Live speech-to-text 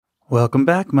Welcome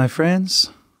back, my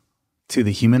friends, to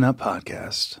the Human Up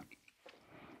Podcast.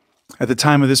 At the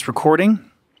time of this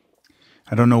recording,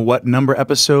 I don't know what number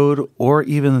episode or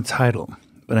even the title,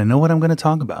 but I know what I'm going to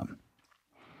talk about.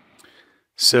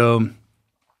 So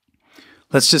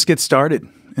let's just get started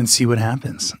and see what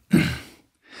happens.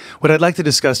 What I'd like to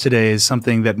discuss today is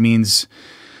something that means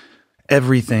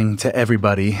everything to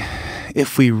everybody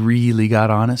if we really got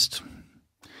honest.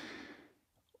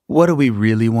 What do we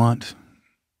really want?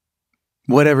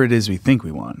 Whatever it is we think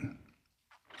we want.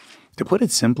 To put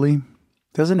it simply,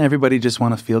 doesn't everybody just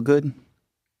want to feel good?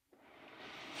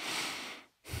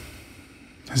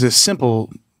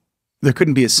 There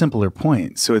couldn't be a simpler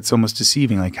point, so it's almost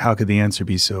deceiving. Like, how could the answer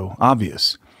be so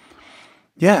obvious?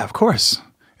 Yeah, of course.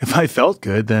 If I felt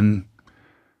good, then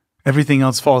everything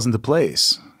else falls into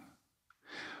place.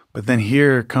 But then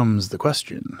here comes the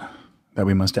question that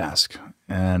we must ask,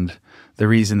 and the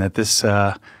reason that this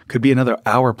could be another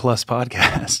hour-plus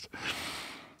podcast.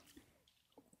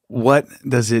 What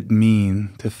does it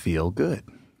mean to feel good?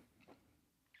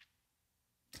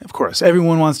 Of course,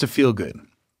 everyone wants to feel good.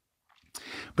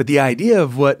 But the idea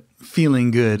of what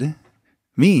feeling good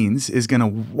means is going to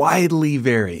widely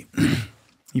vary.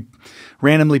 You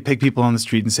randomly pick people on the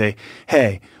street and say,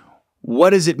 hey, what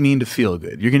does it mean to feel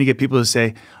good? You're going to get people to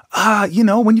say,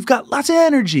 when you've got lots of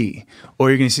energy. Or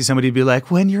you're going to see somebody be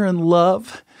like, when you're in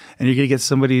love. And you're going to get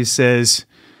somebody who says,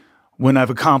 when I've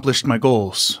accomplished my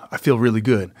goals, I feel really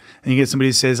good. And you get somebody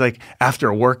who says, like, after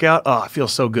a workout, I feel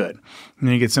so good. And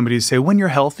then you get somebody who say, when you're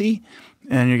healthy.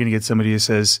 And you're going to get somebody who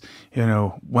says,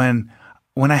 when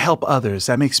I help others,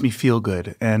 that makes me feel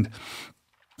good. And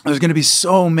there's going to be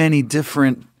so many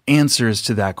different answers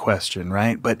to that question,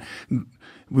 right? But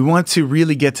we want to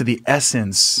really get to the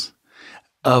essence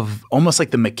of almost like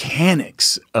the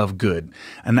mechanics of good.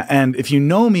 And if you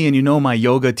know me and you know my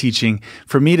yoga teaching,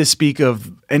 for me to speak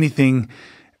of anything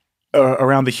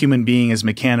around the human being as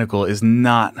mechanical is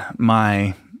not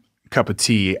my cup of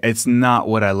tea. It's not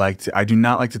what I do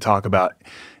not like to talk about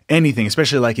anything,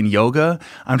 especially like in yoga.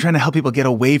 I'm trying to help people get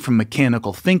away from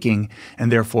mechanical thinking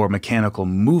and therefore mechanical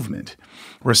movement.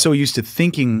 We're so used to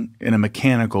thinking in a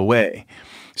mechanical way.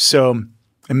 So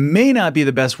it may not be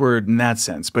the best word in that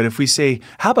sense, but if we say,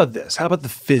 how about this? How about the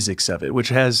physics of it, which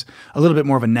has a little bit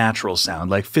more of a natural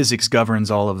sound, like physics governs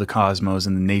all of the cosmos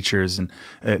and the nature and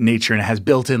it has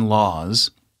built-in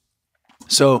laws.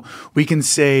 So we can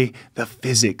say the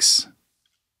physics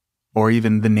or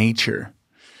even the nature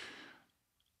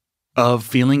of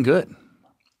feeling good.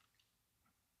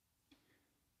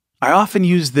 I often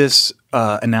use this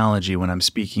analogy when I'm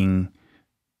speaking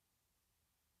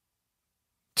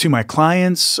to my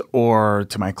clients or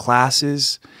to my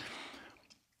classes,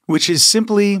 which is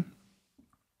simply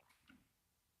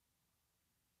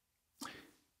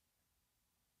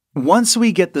once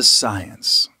we get the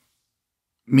science,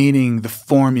 meaning the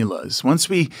formulas, once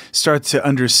we start to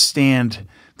understand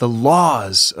the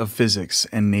laws of physics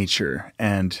and nature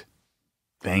and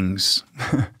things,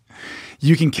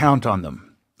 you can count on them.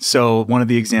 So one of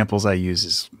the examples I use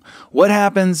is, what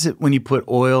happens when you put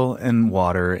oil and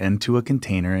water into a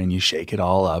container and you shake it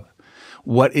all up?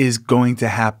 What is going to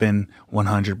happen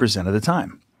 100% of the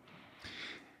time?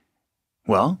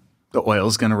 Well, the oil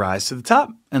is going to rise to the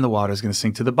top and the water is going to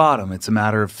sink to the bottom. It's a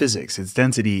matter of physics. It's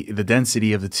density, the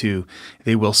density of the two.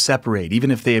 They will separate.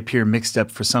 Even if they appear mixed up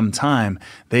for some time,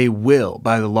 they will,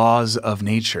 by the laws of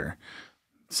nature,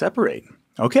 separate.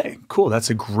 Okay, cool. That's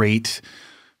a great,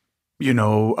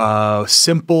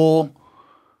 simple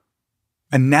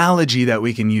analogy that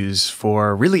we can use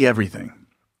for really everything.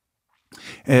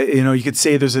 You could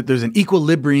say there's an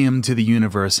equilibrium to the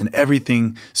universe and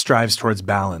everything strives towards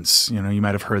balance. You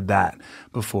might have heard that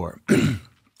before.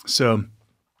 So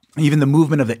even the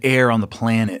movement of the air on the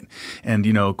planet and,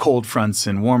 cold fronts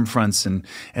and warm fronts and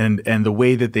the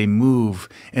way that they move,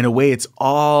 in a way, it's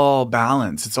all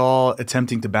balance. It's all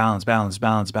attempting to balance.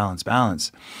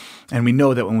 And we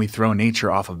know that when we throw nature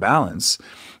off of balance,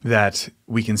 that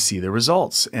we can see the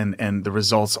results. And the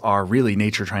results are really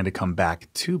nature trying to come back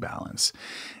to balance.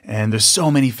 And there's so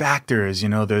many factors,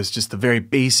 there's just the very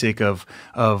basic of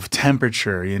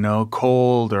temperature,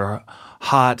 cold or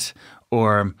hot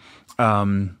or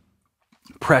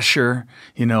pressure,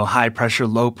 high pressure,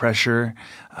 low pressure.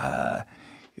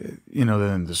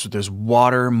 Then there's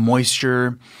water,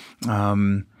 moisture,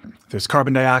 there's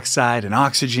carbon dioxide and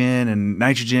oxygen and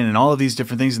nitrogen and all of these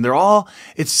different things. And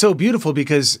it's so beautiful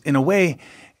because in a way,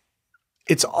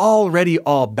 it's already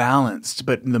all balanced,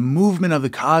 but the movement of the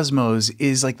cosmos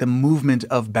is like the movement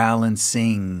of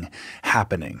balancing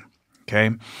happening.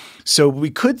 Okay. So we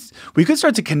could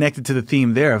start to connect it to the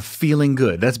theme there of feeling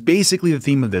good. That's basically the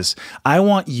theme of this. I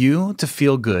want you to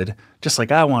feel good, just like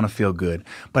I want to feel good,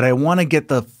 but I want to get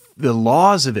the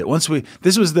laws of it.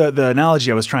 This was the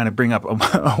analogy I was trying to bring up a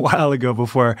while ago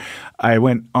before I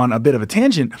went on a bit of a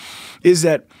tangent, is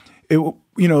that if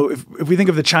we think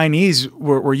of the Chinese,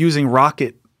 we're using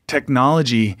rocket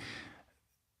technology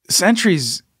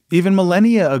centuries, even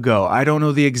millennia ago. I don't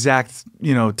know the exact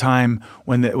time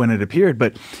when it appeared,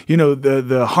 but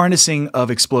the harnessing of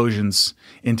explosions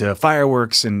into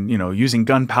fireworks and using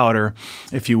gunpowder,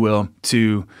 if you will,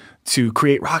 to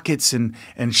create rockets and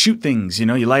shoot things.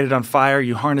 You light it on fire,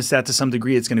 you harness that to some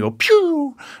degree, it's going to go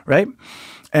pew, right?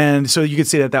 And so you could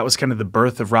say that was kind of the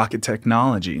birth of rocket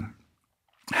technology.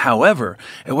 However,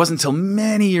 it wasn't until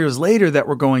many years later that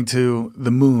we're going to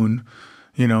the moon,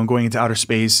 going into outer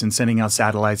space and sending out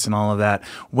satellites and all of that.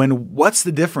 What's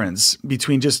the difference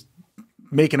between just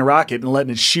making a rocket and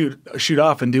letting it shoot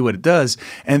off and do what it does,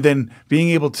 and then being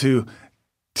able to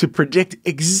predict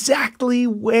exactly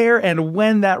where and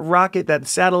when that rocket, that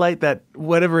satellite, that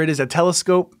whatever it is, that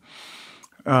telescope,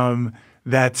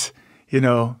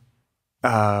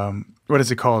 what is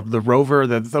it called? The rover,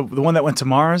 the one that went to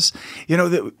Mars,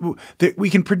 that we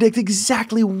can predict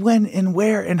exactly when and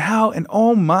where and how, and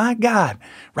oh my God,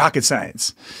 rocket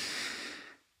science.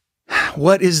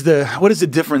 What is the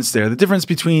difference there? The difference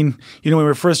between, when we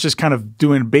were first just kind of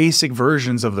doing basic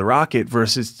versions of the rocket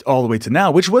versus all the way to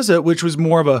now, which was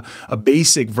more of a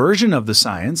basic version of the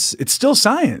science. It's still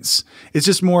science. It's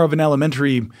just more of an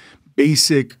elementary,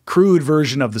 basic, crude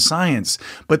version of the science.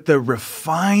 But the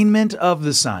refinement of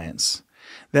the science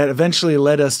that eventually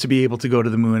led us to be able to go to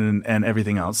the moon and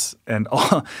everything else, and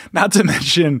all, not to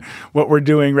mention what we're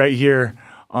doing right here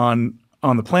on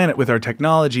the planet with our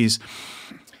technologies.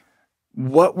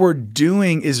 What we're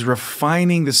doing is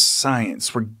refining the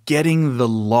science. We're getting the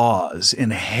laws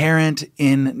inherent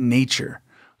in nature,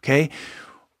 okay?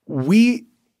 We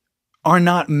are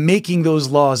not making those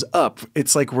laws up.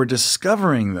 It's like we're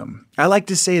discovering them. I like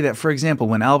to say that, for example,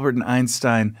 when Albert and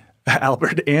Einstein,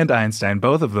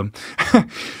 both of them,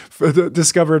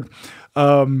 discovered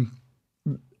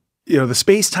the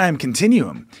space-time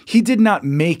continuum, he did not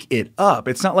make it up.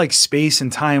 It's not like space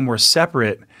and time were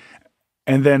separate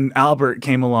and then Albert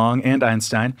came along and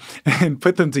Einstein and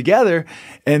put them together,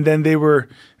 and then they were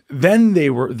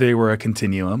a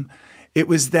continuum. It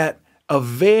was that a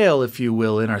veil, if you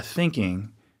will, in our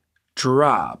thinking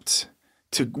dropped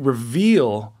to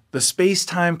reveal the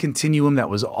space-time continuum that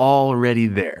was already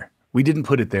there. We didn't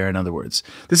put it there, in other words.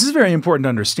 This is very important to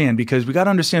understand, because we got to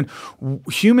understand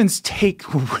humans take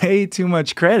way too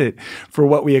much credit for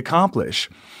what we accomplish.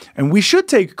 And we should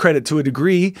take credit to a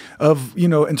degree of,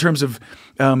 in terms of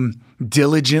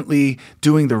diligently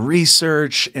doing the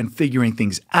research and figuring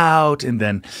things out, and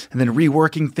then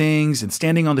reworking things and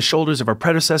standing on the shoulders of our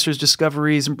predecessors'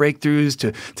 discoveries and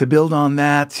breakthroughs to build on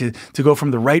that, to go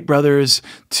from the Wright brothers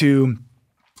to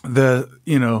the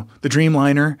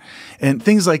Dreamliner and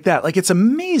things like that. Like, it's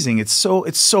amazing. It's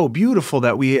so beautiful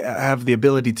that we have the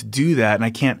ability to do that. And I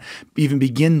can't even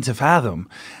begin to fathom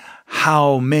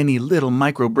how many little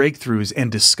micro breakthroughs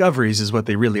and discoveries is what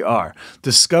they really are.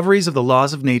 Discoveries of the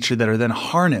laws of nature that are then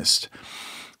harnessed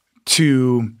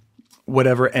to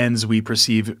whatever ends we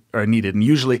perceive are needed. And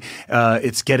usually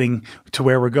it's getting to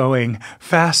where we're going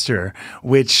faster,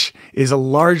 which is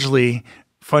largely,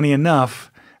 funny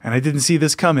enough, and I didn't see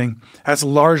this coming, that's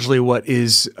largely what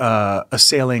is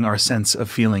assailing our sense of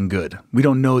feeling good. We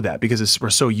don't know that because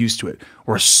we're so used to it.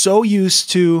 We're so used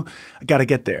to, I got to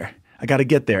get there. I got to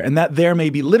get there. And that there may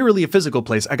be literally a physical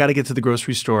place. I got to get to the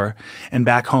grocery store and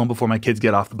back home before my kids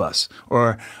get off the bus.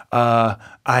 Or I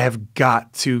have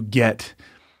got to get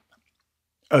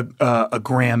a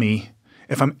Grammy.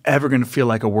 If I'm ever going to feel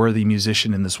like a worthy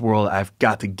musician in this world, I've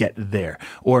got to get there.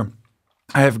 Or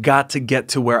I have got to get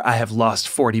to where I have lost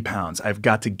 40 pounds. I've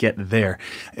got to get there.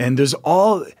 And as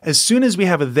soon as we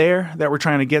have a there that we're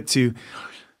trying to get to,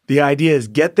 the idea is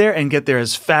get there and get there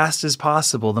as fast as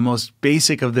possible, the most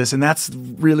basic of this. And that's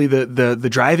really the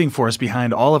driving force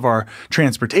behind all of our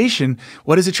transportation.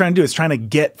 What is it trying to do? It's trying to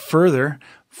get further,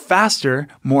 faster,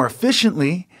 more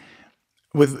efficiently,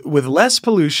 with less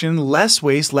pollution, less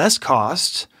waste, less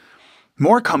cost,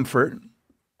 more comfort,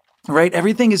 right?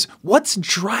 Everything is, what's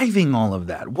driving all of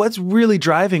that? What's really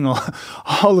driving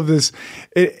all of this?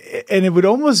 And it would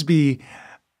almost be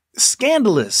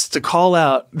scandalous to call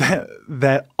out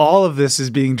that all of this is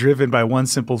being driven by one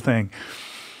simple thing,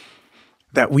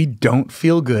 that we don't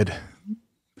feel good.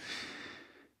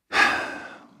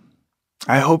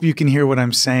 I hope you can hear what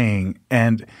I'm saying.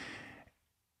 And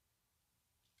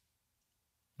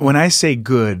when I say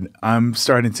good, I'm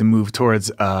starting to move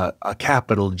towards a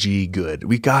capital G good.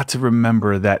 We got to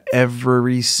remember that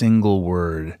every single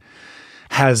word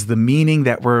has the meaning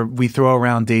that we throw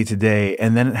around day to day,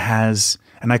 and then it has,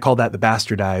 and I call that the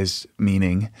bastardized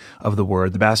meaning of the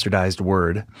word, the bastardized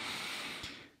word,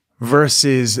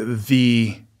 versus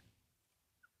the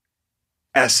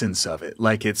essence of it.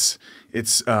 Like it's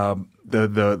the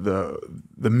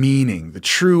meaning, the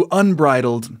true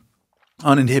unbridled,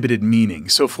 uninhibited meaning.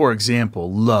 So, for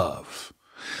example, love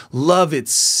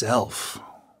itself,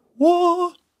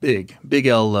 whoa, big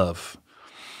L love,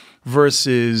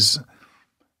 versus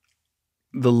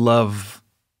the love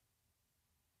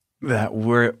that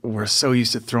we're so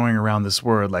used to throwing around this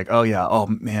word, like, oh yeah, oh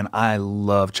man, I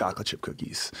love chocolate chip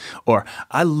cookies, or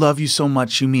I love you so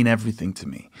much, you mean everything to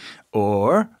me,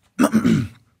 or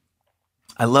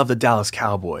I love the Dallas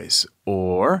Cowboys,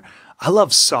 or I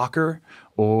love soccer,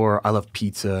 or I love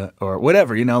pizza, or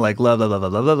whatever, like love, love, love,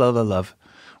 love, love, love, love, love.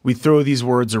 We throw these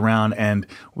words around and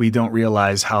we don't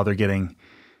realize how they're getting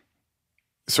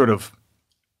sort of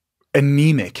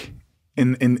anemic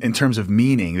in terms of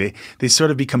meaning. They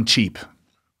sort of become cheap.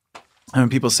 And when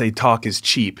people say talk is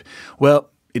cheap,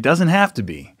 well, it doesn't have to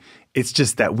be. It's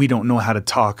just that we don't know how to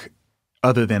talk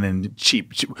other than in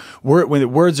cheap. When the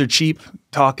words are cheap,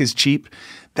 talk is cheap.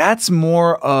 That's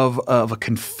more of a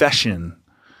confession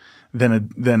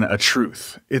than a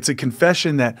truth. It's a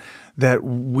confession that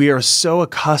we are so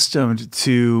accustomed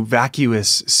to vacuous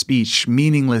speech,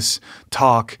 meaningless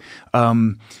talk,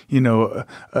 an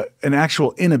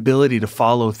actual inability to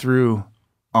follow through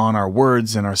on our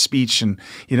words and our speech, and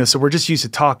so we're just used to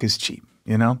talk is cheap,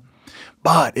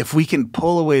 But if we can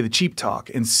pull away the cheap talk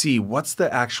and see what's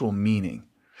the actual meaning,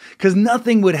 because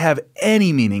nothing would have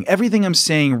any meaning. Everything I'm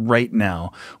saying right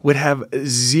now would have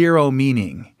zero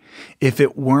meaning if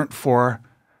it weren't for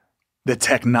the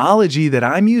technology that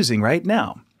I'm using right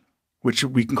now, which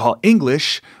we can call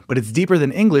English, but it's deeper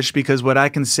than English because what I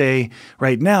can say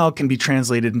right now can be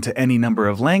translated into any number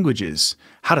of languages.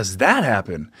 How does that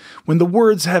happen? When the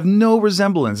words have no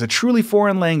resemblance, a truly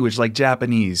foreign language like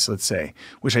Japanese, let's say,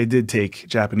 which I did take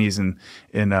Japanese in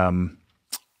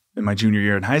my junior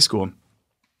year in high school.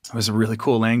 It was a really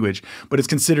cool language, but it's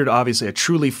considered obviously a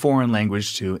truly foreign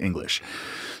language to English.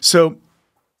 So,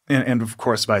 and of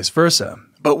course, vice versa.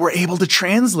 But we're able to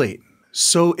translate.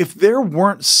 So if there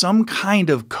weren't some kind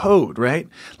of code, right?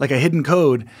 Like a hidden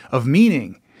code of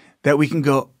meaning that we can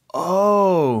go,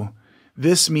 oh,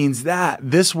 this means that.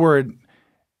 This word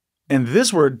and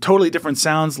this word, totally different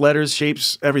sounds, letters,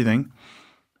 shapes, everything.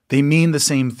 They mean the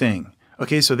same thing.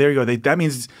 Okay, so there you go. That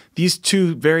means these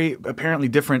two very apparently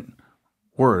different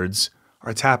words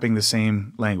are tapping the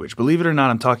same language. Believe it or not,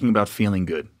 I'm talking about feeling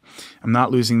good. I'm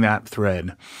not losing that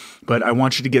thread, but I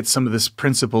want you to get some of this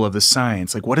principle of the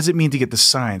science. Like, what does it mean to get the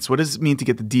science? What does it mean to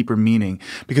get the deeper meaning?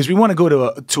 Because we want to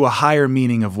go to a higher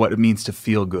meaning of what it means to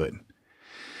feel good.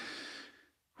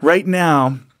 Right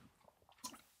now,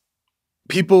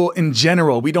 people in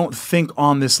general, we don't think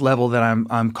on this level that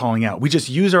I'm calling out. We just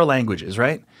use our languages,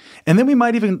 right? And then we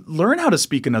might even learn how to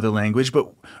speak another language,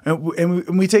 but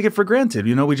we take it for granted.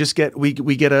 We just get we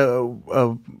get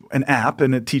an app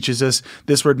and it teaches us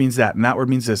this word means that and that word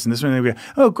means this and this one. And we go,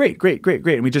 oh, great,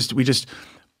 and we just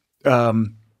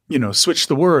switch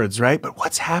the words, right? But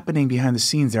what's happening behind the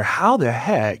scenes there? How the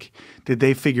heck did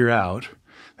they figure out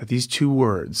that these two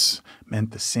words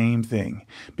meant the same thing?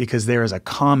 Because there is a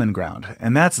common ground,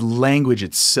 and that's language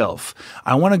itself.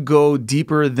 I want to go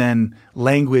deeper than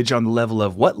language on the level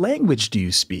of what language do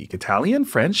you speak? Italian,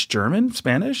 French, German,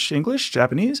 Spanish, English,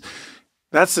 Japanese?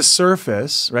 That's the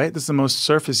surface, right? That's the most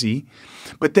surfacey.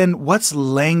 But then what's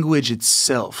language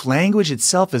itself? Language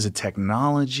itself is a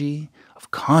technology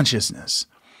of consciousness.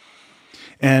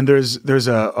 And there's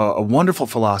a wonderful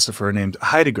philosopher named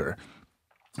Heidegger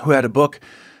who had a book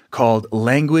called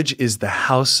Language is the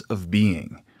House of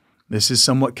Being. This is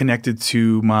somewhat connected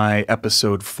to my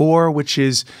episode 4, which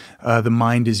is The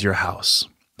Mind is Your House.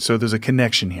 So there's a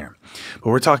connection here.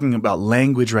 But we're talking about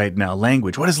language right now.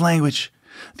 Language. What is language?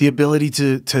 The ability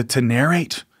to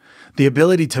narrate, the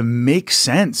ability to make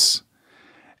sense.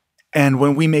 And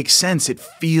when we make sense, it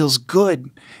feels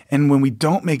good. And when we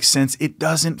don't make sense, it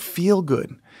doesn't feel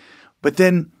good. But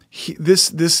then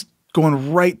this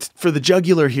going right for the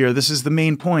jugular here. This is the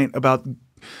main point about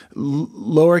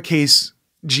lowercase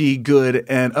g good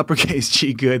and uppercase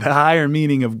g good, the higher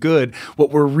meaning of good,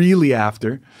 what we're really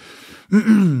after.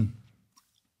 When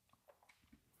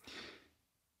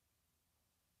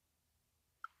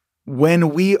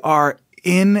we are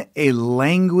in a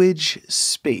language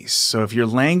space, so if your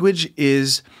language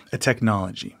is a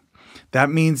technology, That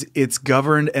means it's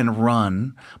governed and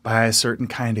run by a certain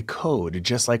kind of code,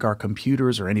 just like our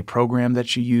computers or any program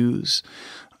that you use.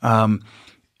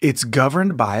 It's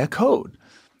governed by a code,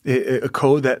 a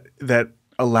code that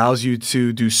allows you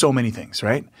to do so many things,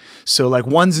 right? So like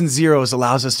ones and zeros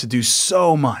allows us to do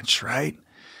so much, right?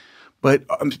 But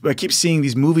I keep seeing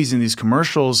these movies and these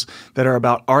commercials that are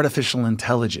about artificial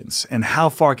intelligence and how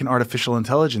far can artificial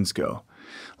intelligence go?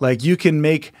 Like you can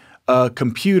make a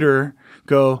computer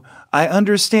go, I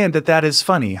understand that is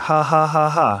funny, ha, ha, ha,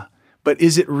 ha. But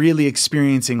is it really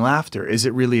experiencing laughter? Is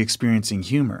it really experiencing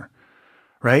humor?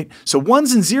 Right? So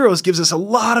ones and zeros gives us a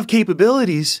lot of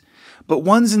capabilities, but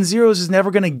ones and zeros is never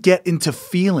going to get into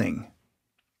feeling.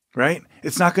 Right?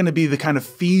 It's not going to be the kind of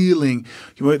feeling.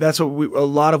 That's a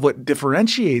lot of what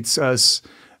differentiates us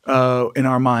in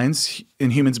our minds,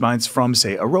 in humans' minds, from,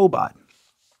 say, a robot.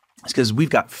 It's because we've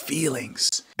got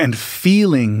feelings. And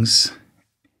feelings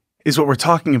is what we're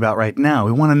talking about right now.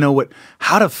 We want to know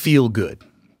how to feel good.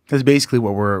 That's basically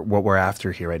what we're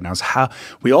after here right now. Is how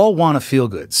we all want to feel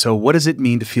good. So what does it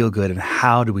mean to feel good, and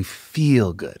how do we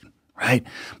feel good? Right?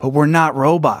 But we're not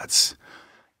robots.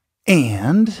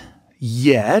 And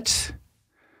yet,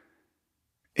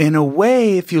 in a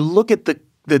way, if you look at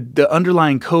the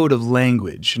underlying code of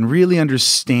language and really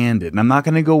understand it, and I'm not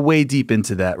going to go way deep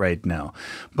into that right now,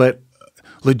 but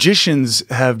logicians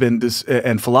have been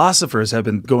and philosophers have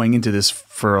been going into this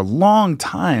for a long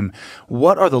time.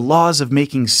 What are the laws of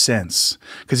making sense?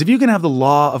 Because if you can have the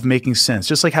law of making sense,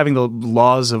 just like having the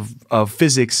laws of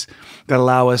physics that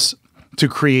allow us to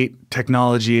create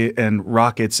technology and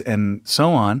rockets and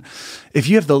so on, if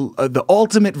you have the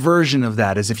ultimate version of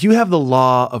that is if you have the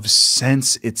law of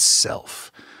sense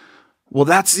itself, well,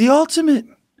 that's the ultimate,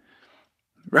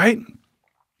 right?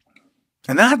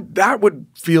 And that would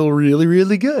feel really,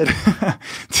 really good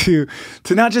to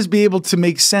not just be able to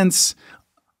make sense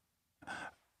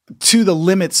to the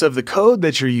limits of the code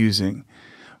that you're using,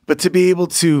 but to be able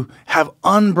to have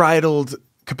unbridled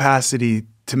capacity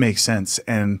to make sense.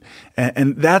 And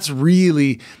that's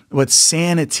really what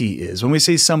sanity is. When we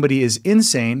say somebody is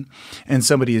insane and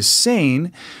somebody is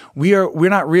sane, we're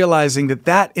not realizing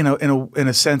that in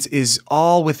a sense is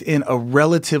all within a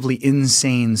relatively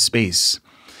insane space.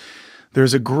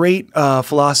 There's a great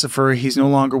philosopher. He's no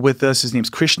longer with us. His name's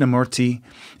Krishnamurti,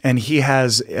 and he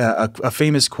has a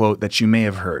famous quote that you may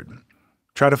have heard.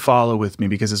 Try to follow with me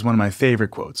because it's one of my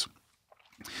favorite quotes.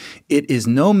 It is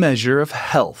no measure of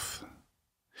health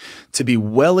to be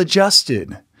well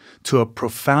adjusted to a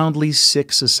profoundly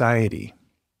sick society.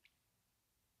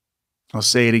 I'll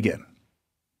say it again.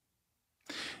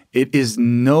 It is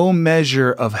no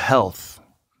measure of health,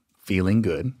 feeling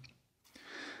good,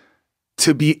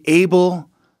 to be able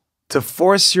to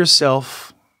force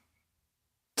yourself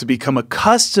to become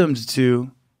accustomed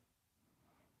to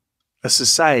a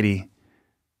society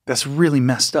that's really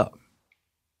messed up.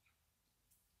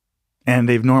 And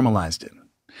they've normalized it.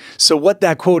 So what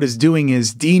that quote is doing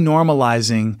is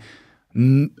denormalizing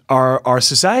our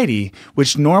society,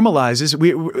 which normalizes.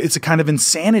 It's a kind of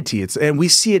insanity. And we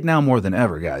see it now more than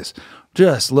ever, guys.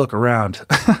 Just look around.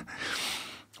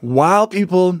 While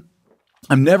people,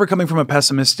 I'm never coming from a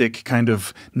pessimistic kind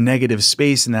of negative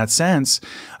space in that sense.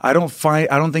 I don't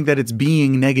think that it's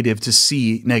being negative to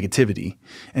see negativity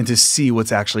and to see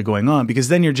what's actually going on, because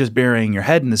then you're just burying your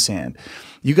head in the sand.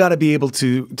 You got to be able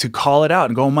to call it out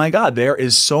and go, oh my God, there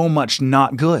is so much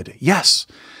not good. Yes.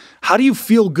 How do you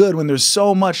feel good when there's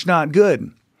so much not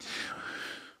good?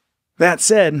 That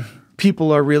said,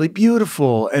 people are really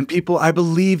beautiful, and I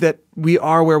believe that we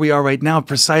are where we are right now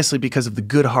precisely because of the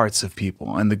good hearts of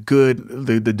people and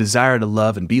the desire to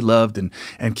love and be loved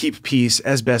and keep peace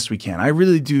as best we can. I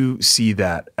really do see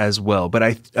that as well. But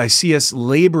I see us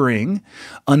laboring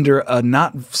under a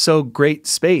not so great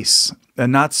space, a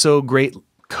not so great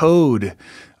code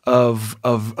of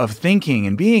thinking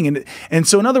and being. And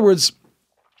so in other words,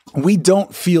 we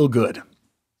don't feel good.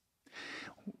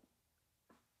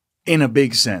 In a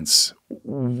big sense,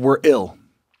 we're ill.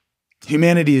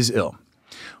 Humanity is ill.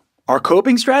 Our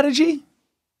coping strategy?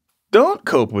 Don't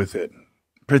cope with it.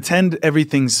 Pretend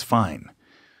everything's fine.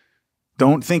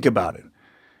 Don't think about it.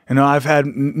 You know, I've had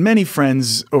many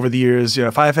friends over the years. You know,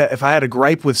 if I had a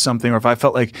gripe with something, or if I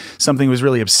felt like something was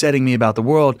really upsetting me about the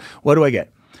world, what do I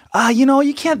get?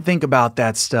 You can't think about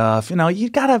that stuff. You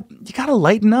gotta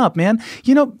lighten up, man.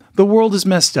 The world is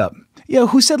messed up.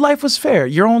 Who said life was fair?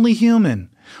 You're only human.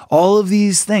 All of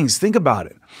these things, think about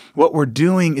it. What we're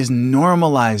doing is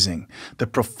normalizing the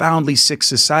profoundly sick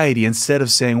society instead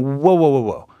of saying, whoa, whoa, whoa,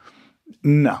 whoa.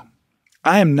 No,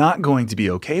 I am not going to be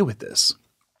okay with this.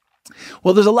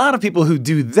 Well, there's a lot of people who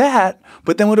do that,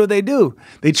 but then what do?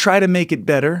 They try to make it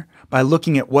better by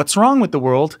looking at what's wrong with the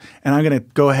world, and I'm going to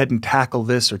go ahead and tackle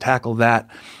this or tackle that.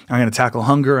 I'm going to tackle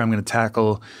hunger. I'm going to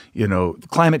tackle,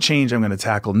 climate change. I'm going to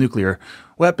tackle nuclear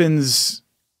weapons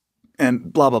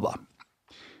and blah, blah, blah.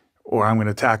 Or I'm going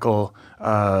to tackle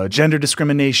gender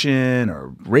discrimination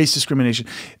or race discrimination.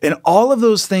 And all of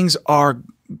those things are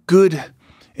good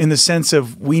in the sense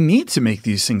of we need to make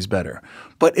these things better.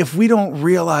 But if we don't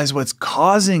realize what's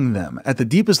causing them at the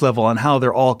deepest level and how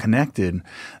they're all connected,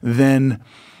 then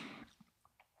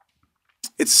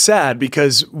it's sad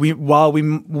because while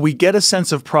we get a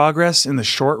sense of progress in the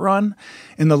short run,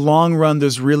 in the long run,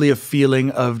 there's really a feeling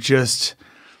of just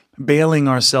bailing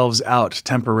ourselves out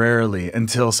temporarily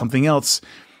until something else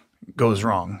goes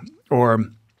wrong or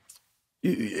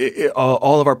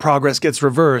all of our progress gets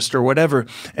reversed or whatever.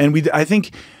 And I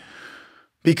think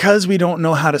because we don't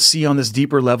know how to see on this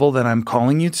deeper level that I'm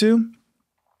calling you to,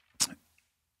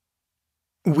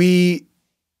 we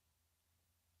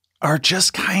are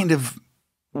just kind of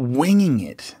winging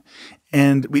it.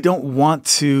 And we don't want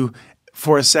to,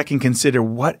 for a second, consider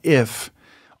what if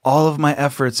all of my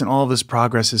efforts and all of this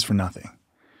progress is for nothing.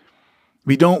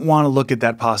 We don't want to look at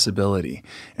that possibility.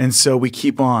 And so we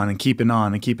keep on and keeping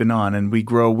on and keeping on, and we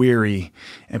grow weary,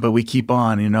 but we keep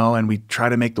on, and we try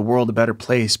to make the world a better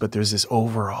place. But there's this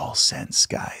overall sense,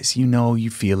 guys, you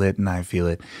feel it and I feel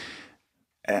it.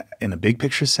 In a big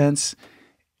picture sense,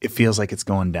 it feels like it's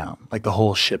going down, like the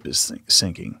whole ship is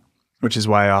sinking, which is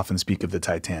why I often speak of the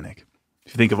Titanic.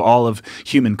 If you think of all of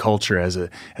human culture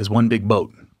as one big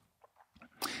boat,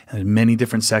 and many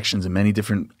different sections and many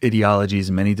different ideologies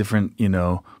and many different,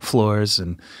 floors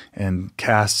and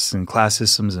castes and class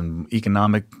systems and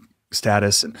economic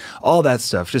status and all that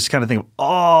stuff. Just kind of think of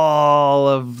all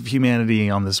of humanity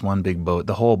on this one big boat.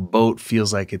 The whole boat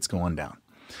feels like it's going down.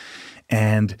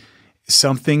 And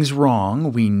something's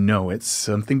wrong. We know it.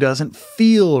 Something doesn't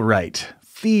feel right,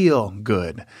 feel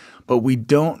good. But we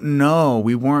don't know.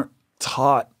 We weren't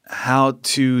taught how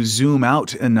to zoom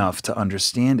out enough to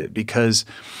understand it because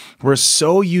we're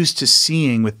so used to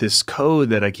seeing with this code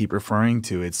that I keep referring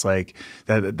to. It's like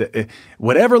that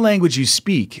whatever language you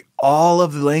speak, all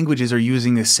of the languages are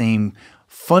using the same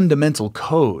fundamental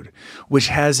code, which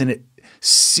has in it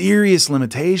serious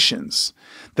limitations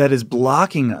that is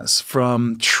blocking us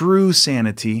from true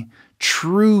sanity,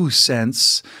 true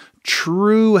sense,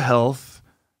 true health,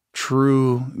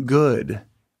 true good.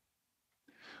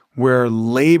 We're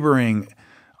laboring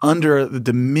under the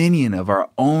dominion of our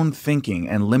own thinking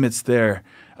and limits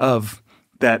thereof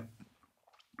that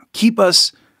keep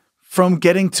us from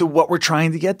getting to what we're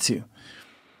trying to get to.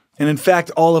 And in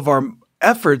fact, all of our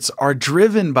efforts are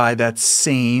driven by that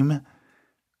same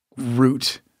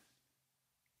root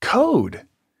code.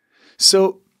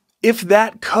 So if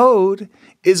that code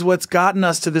is what's gotten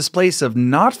us to this place of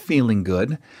not feeling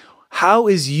good, how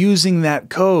is using that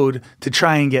code to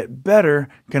try and get better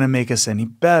going to make us any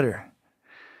better?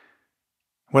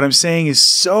 What I'm saying is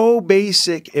so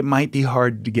basic, it might be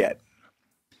hard to get.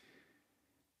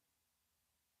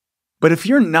 But if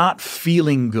you're not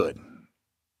feeling good,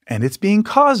 and it's being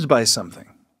caused by something,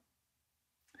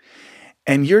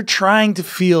 and you're trying to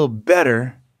feel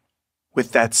better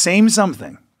with that same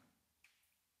something,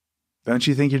 don't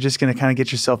you think you're just going to kind of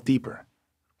get yourself deeper?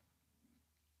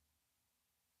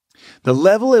 The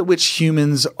level at which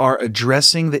humans are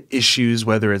addressing the issues,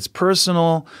 whether it's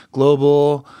personal,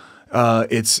 global,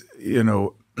 it's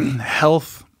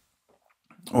health,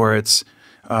 or it's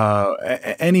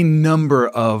any number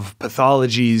of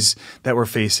pathologies that we're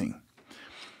facing.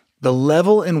 The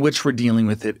level in which we're dealing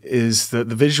with it is the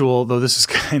visual, though this is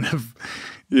kind of,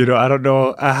 I don't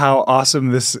know how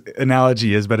awesome this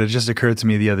analogy is, but it just occurred to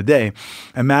me the other day.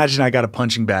 Imagine I got a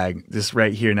punching bag just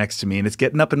right here next to me, and it's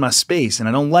getting up in my space, and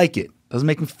I don't like it. It doesn't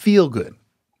make me feel good.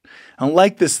 I don't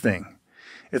like this thing.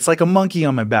 It's like a monkey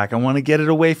on my back. I want to get it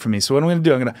away from me. So what I'm going to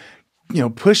do, I'm going to,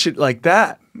 push it like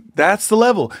that. That's the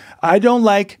level. I don't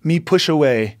like me push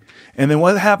away. And then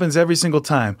what happens every single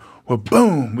time? Well,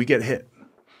 boom, we get hit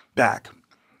back.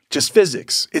 Just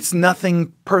physics. It's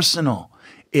nothing personal.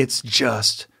 It's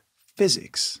just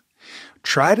physics.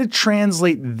 Try to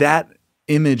translate that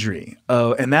imagery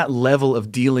and that level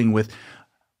of dealing with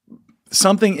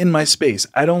something in my space.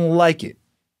 I don't like it.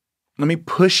 Let me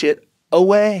push it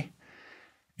away.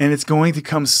 And it's going to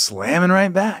come slamming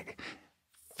right back.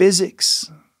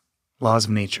 Physics, laws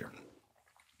of nature.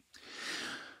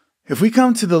 If we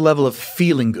come to the level of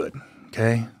feeling good,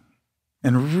 okay,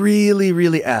 and really,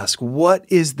 really ask, what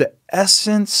is the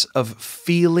essence of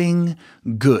feeling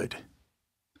good?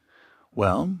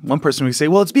 Well, one person would say,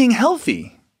 well, it's being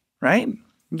healthy, right?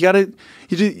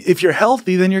 If you're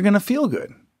healthy, then you're going to feel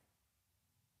good.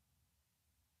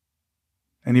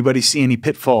 Anybody see any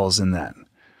pitfalls in that?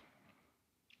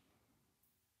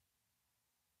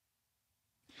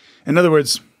 In other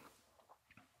words,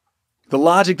 the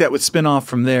logic that would spin off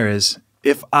from there is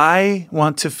if I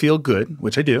want to feel good,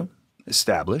 which I do,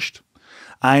 established,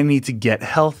 I need to get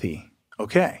healthy.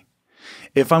 Okay.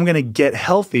 If I'm going to get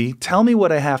healthy, tell me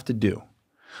what I have to do.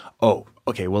 Oh,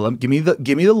 okay. Well, give me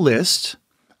the list.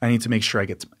 I need to make sure I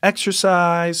get some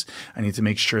exercise. I need to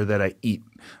make sure that I eat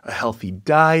a healthy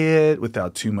diet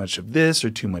without too much of this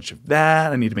or too much of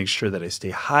that. I need to make sure that I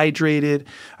stay hydrated.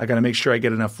 I got to make sure I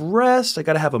get enough rest. I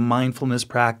got to have a mindfulness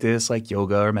practice like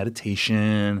yoga or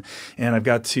meditation. And I've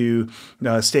got to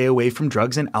stay away from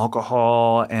drugs and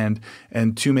alcohol and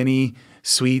too many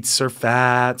sweets or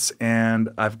fats. And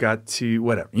I've got to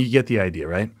whatever. You get the idea,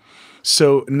 right?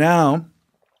 So now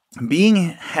being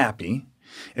happy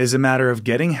is a matter of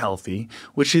getting healthy,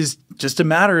 which is just a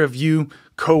matter of you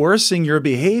coercing your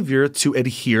behavior to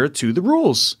adhere to the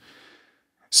rules.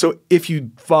 So if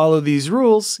you follow these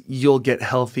rules, you'll get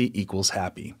healthy equals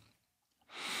happy.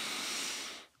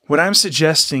 What I'm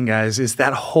suggesting, guys, is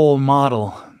that whole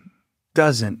model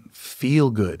doesn't feel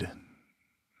good.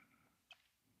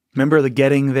 Remember the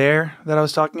getting there that I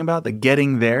was talking about? The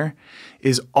getting there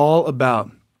is all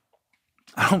about,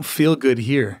 I don't feel good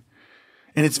here.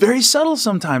 And it's very subtle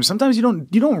sometimes. Sometimes you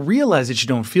don't realize that you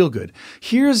don't feel good.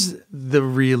 Here's the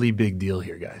really big deal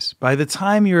here, guys. By the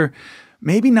time you're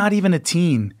maybe not even a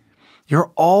teen,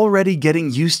 you're already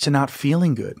getting used to not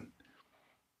feeling good.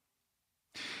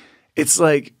 It's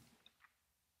like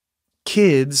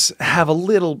kids have a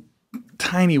little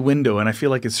tiny window, and I feel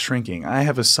like it's shrinking. I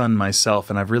have a son myself,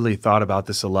 and I've really thought about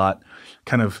this a lot,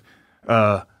 kind of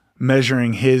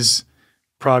measuring his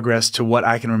progress to what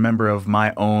I can remember of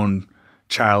my own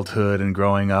childhood and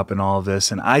growing up and all of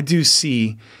this. And I do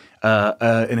see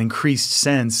an increased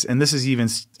sense, and this is even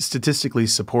statistically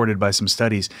supported by some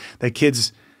studies, that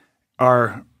kids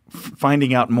are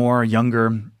finding out more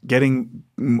younger,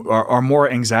 are more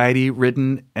anxiety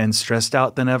ridden and stressed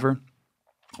out than ever.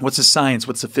 What's the science?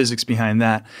 What's the physics behind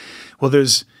that? Well,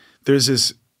 there's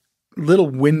this little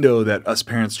window that us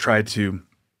parents try to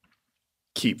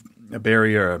keep, a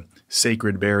barrier, a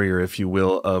sacred barrier, if you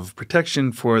will, of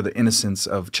protection for the innocence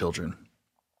of children.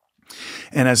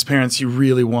 And as parents, you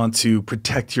really want to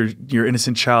protect your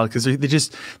innocent child because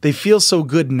they feel so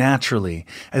good naturally.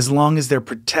 As long as they're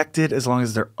protected, as long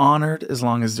as they're honored, as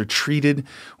long as they're treated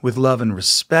with love and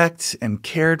respect and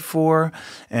cared for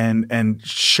and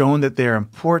shown that they're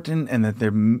important and that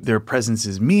their presence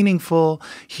is meaningful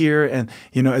here. And,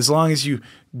 as long as you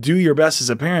do your best as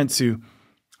a parent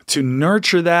to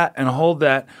nurture that and hold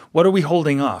that, what are we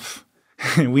holding off?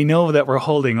 We know that we're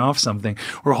holding off something.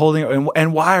 We're holding,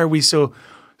 and why are we so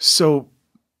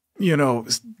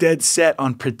dead set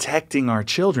on protecting our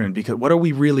children? Because what are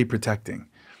we really protecting?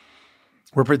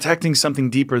 We're protecting something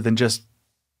deeper than just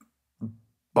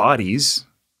bodies,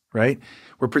 right?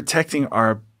 We're protecting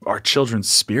our children's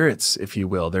spirits, if you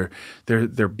will,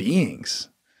 their beings.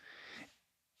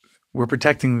 We're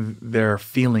protecting their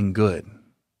feeling good.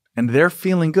 And they're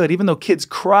feeling good, even though kids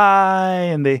cry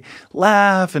and they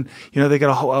laugh and, they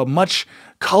got a much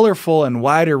colorful and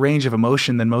wider range of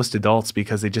emotion than most adults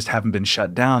because they just haven't been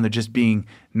shut down. They're just being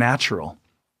natural.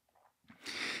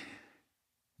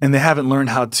 And they haven't learned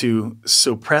how to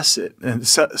suppress it,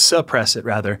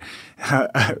 rather.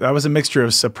 That was a mixture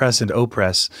of suppress and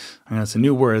oppress. It's a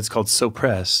new word. It's called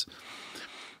suppress.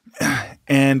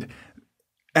 And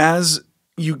as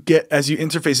you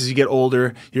interface, as you get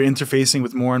older, you're interfacing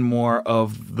with more and more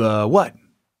of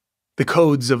the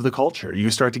codes of the culture. You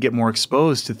start to get more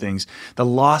exposed to things. The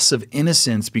loss of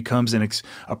innocence becomes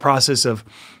a process of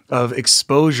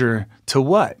exposure to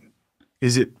what?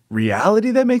 Is it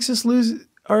reality that makes us lose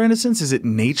our innocence? Is it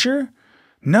nature?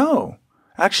 No.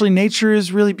 Actually, nature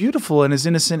is really beautiful and is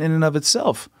innocent in and of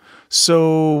itself.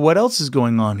 So what else is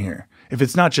going on here? If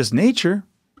it's not just nature,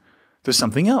 there's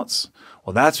something else.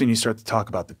 Well, that's when you start to talk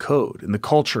about the code and the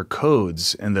culture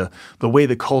codes and the way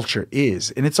the culture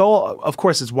is. And it's all, of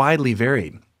course, it's widely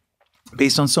varied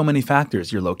based on so many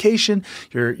factors: your location,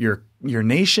 your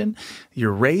nation,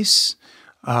 your race,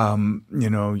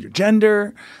 your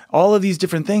gender, all of these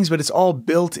different things, but it's all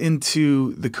built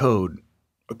into the code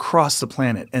across the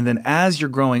planet. And then as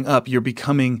you're growing up, you're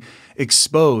becoming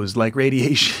exposed like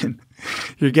radiation.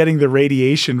 You're getting the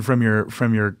radiation from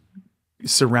your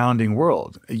surrounding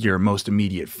world, your most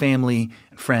immediate family,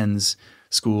 friends,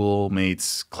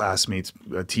 schoolmates, classmates,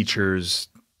 teachers,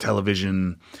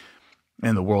 television,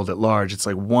 and the world at large. It's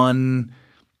like one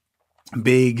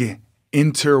big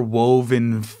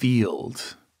interwoven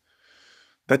field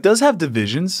that does have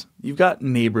divisions. You've got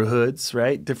neighborhoods,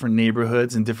 right? Different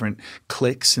neighborhoods and different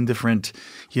cliques and different,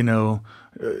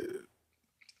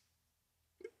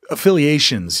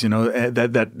 affiliations,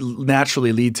 that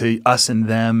naturally lead to us and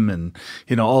them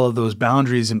and, all of those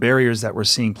boundaries and barriers that we're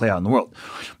seeing play out in the world.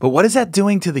 But what is that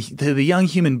doing to the young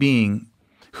human being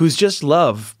who's just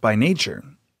love by nature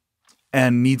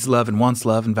and needs love and wants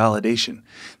love and validation?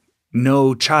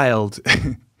 No child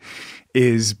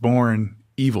is born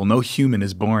evil. No human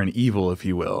is born evil, if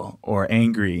you will, or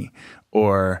angry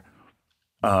or,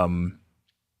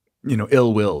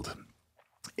 ill-willed.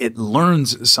 It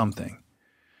learns something.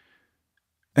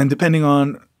 And depending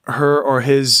on her or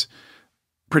his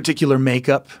particular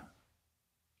makeup,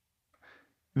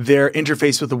 their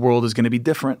interface with the world is going to be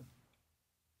different.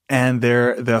 And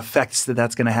the effects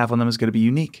that's going to have on them is going to be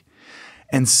unique.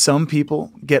 And some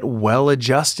people get well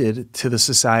adjusted to the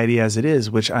society as it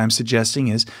is, which I'm suggesting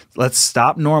is let's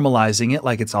stop normalizing it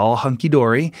like it's all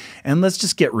hunky-dory and let's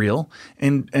just get real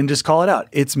and just call it out.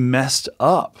 It's messed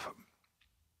up.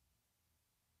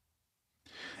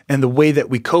 And the way that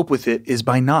we cope with it is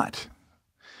by not,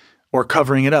 or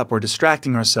covering it up, or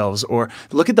distracting ourselves, or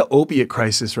look at the opiate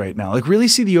crisis right now. Like really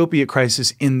see the opiate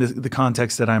crisis in the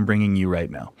context that I'm bringing you right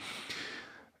now.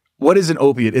 What is an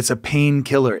opiate? It's a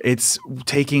painkiller. It's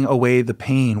taking away the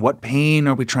pain. What pain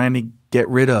are we trying to get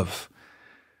rid of?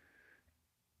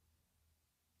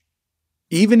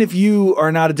 Even if you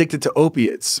are not addicted to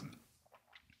opiates,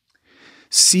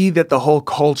 see that the whole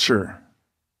culture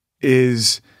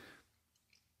is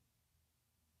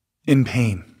in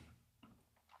pain.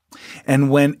 And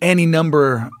when any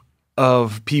number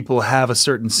of people have a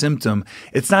certain symptom,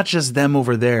 it's not just them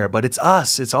over there, but it's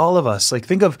us. It's all of us. Like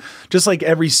think of just like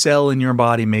every cell in your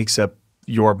body makes up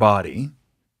your body,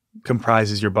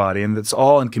 comprises your body, and it's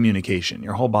all in communication.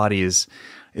 Your whole body is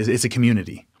a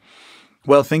community.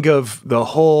 Well, think of the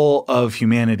whole of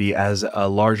humanity as a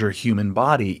larger human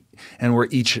body, and we're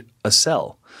each a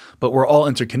cell. But we're all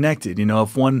interconnected.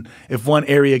 If one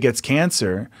area gets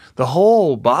cancer, the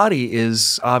whole body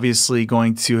is obviously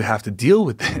going to have to deal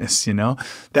with this.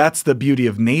 That's the beauty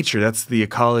of nature. That's the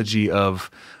ecology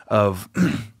of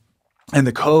and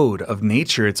the code of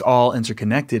nature. It's all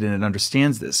interconnected and it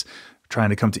understands this,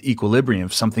 trying to come to equilibrium.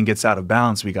 If something gets out of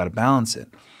balance, we got to balance it.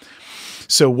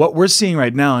 So what we're seeing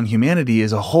right now in humanity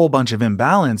is a whole bunch of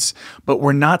imbalance, but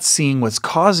we're not seeing what's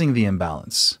causing the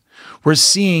imbalance. We're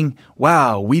seeing,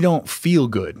 wow, we don't feel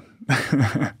good.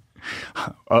 And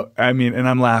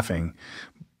I'm laughing,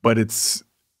 but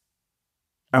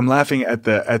I'm laughing at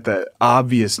the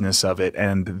obviousness of it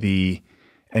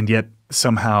and yet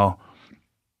somehow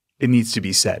it needs to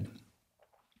be said.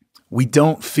 We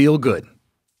don't feel good.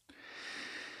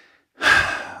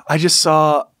 I just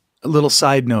saw a little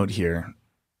side note here.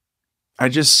 I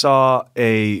just saw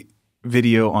a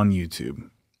video on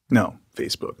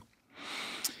Facebook.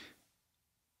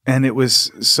 And it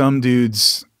was some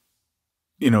dude's,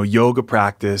 yoga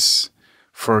practice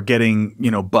for getting,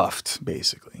 buffed,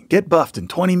 basically. Get buffed in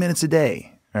 20 minutes a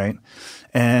day, right?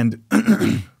 And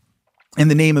in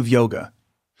the name of yoga.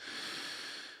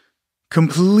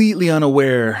 Completely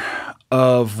unaware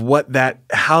of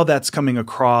how that's coming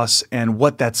across and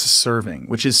what that's serving,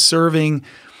 which is serving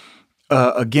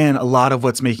again, a lot of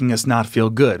what's making us not feel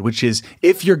good, which is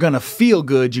if you're going to feel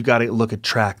good, you got to look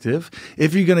attractive.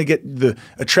 If you're going to get the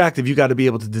attractive, you got to be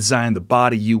able to design the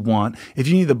body you want. If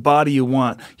you need the body you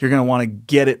want, you're going to want to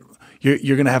get it.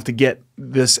 You're going to have to get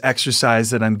this exercise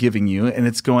that I'm giving you, and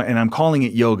I'm calling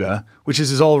it yoga, which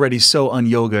is already so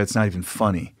un-yoga, it's not even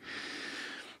funny.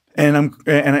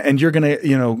 And you're going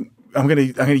to, I'm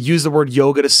going to use the word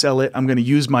yoga to sell it. I'm going to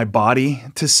use my body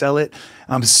to sell it.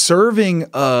 I'm serving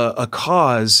a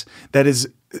cause that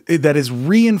is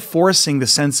reinforcing the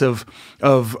sense of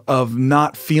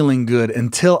not feeling good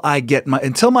until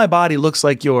my body looks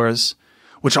like yours,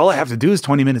 which all I have to do is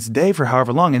 20 minutes a day for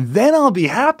however long, and then I'll be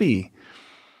happy.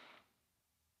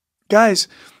 Guys,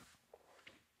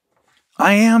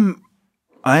 I am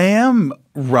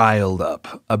riled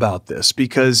up about this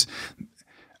because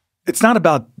it's not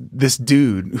about this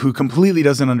dude who completely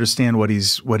doesn't understand what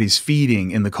he's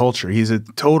feeding in the culture. He's a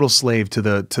total slave to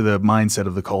the mindset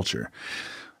of the culture.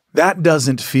 That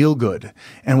doesn't feel good.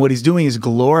 And what he's doing is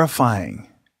glorifying,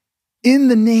 in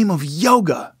the name of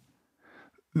yoga,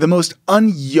 the most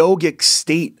un-yogic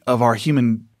state of our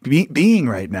human being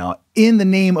right now, in the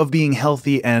name of being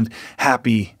healthy and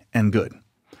happy and good,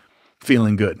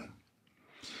 feeling good.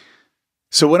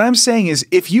 So what I'm saying is,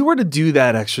 if you were to do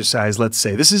that exercise, let's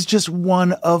say, this is just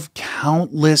one of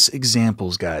countless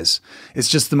examples, guys. It's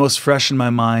just the most fresh in my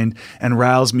mind and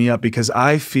riles me up because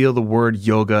I feel the word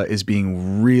yoga is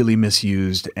being really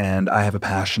misused, and I have a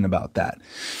passion about that.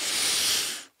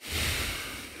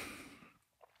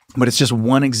 But it's just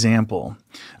one example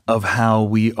of how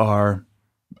we are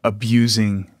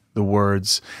abusing the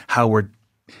words, how we're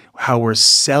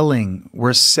selling.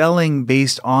 We're selling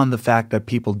based on the fact that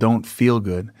people don't feel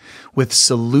good with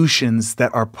solutions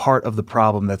that are part of the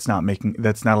problem that's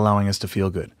not allowing us to feel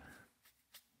good.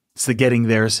 It's the getting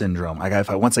there syndrome.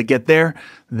 Once I get there,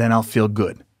 then I'll feel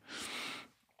good,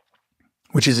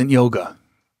 which isn't yoga.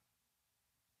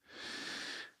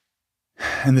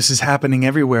 And this is happening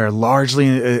everywhere, largely,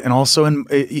 and also in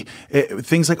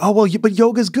things like, oh, well, but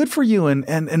yoga is good for you,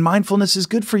 and mindfulness is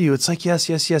good for you. It's like,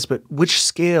 yes, but which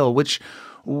scale,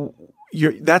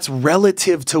 that's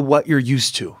relative to what you're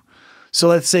used to. So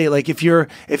let's say, like, if you're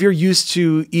used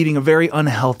to eating a very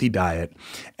unhealthy diet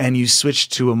and you switch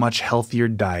to a much healthier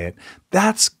diet,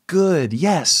 that's good.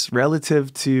 Yes,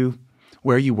 relative to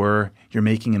where you were, you're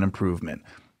making an improvement.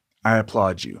 I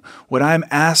applaud you. What I'm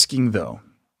asking, though,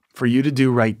 for you to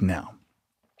do right now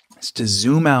is to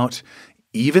zoom out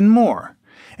even more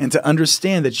and to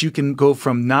understand that you can go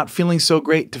from not feeling so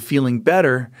great to feeling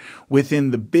better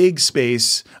within the big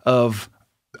space of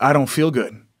I don't feel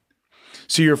good.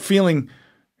 So you're feeling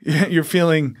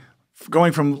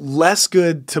going from less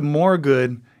good to more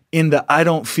good in the I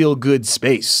don't feel good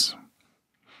space.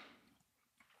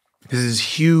 This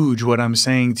is huge what I'm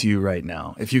saying to you right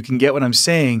now. If you can get what I'm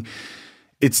saying,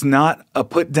 it's not a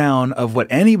put down of what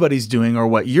anybody's doing or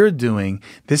what you're doing.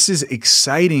 This is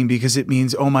exciting because it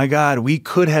means, oh my God, we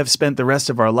could have spent the rest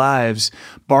of our lives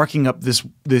barking up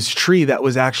this tree that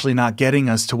was actually not getting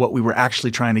us to what we were actually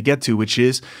trying to get to, which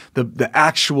is the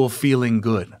actual feeling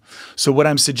good. So what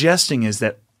I'm suggesting is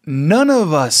that none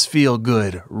of us feel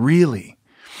good, really.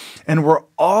 And we're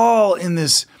all in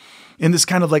this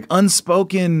kind of like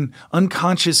unspoken,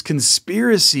 unconscious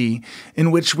conspiracy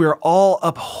in which we're all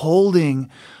upholding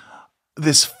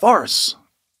this farce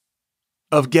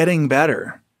of getting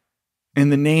better in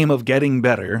the name of getting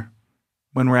better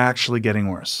when we're actually getting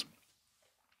worse.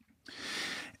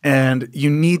 And you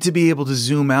need to be able to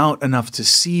zoom out enough to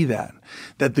see that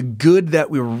the good that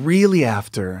we're really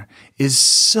after is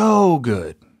so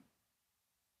good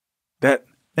that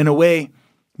in a way,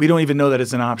 we don't even know that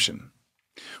it's an option.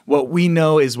 What we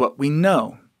know is what we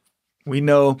know. We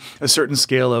know a certain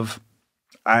scale of,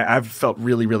 I've felt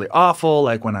really, really awful,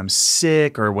 like when I'm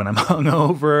sick or when I'm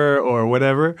hungover or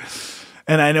whatever.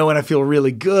 And I know when I feel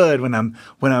really good, when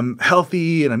I'm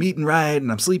healthy and I'm eating right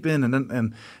and I'm sleeping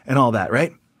and all that,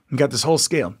 right? You got this whole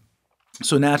scale.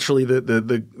 So naturally,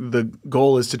 the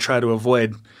goal is to try to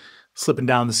avoid slipping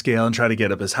down the scale and try to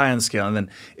get up as high on the scale. And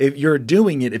then if you're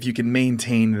doing it, if you can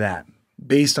maintain that,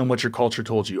 based on what your culture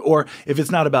told you. Or if it's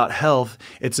not about health,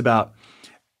 it's about,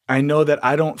 I know that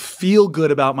I don't feel good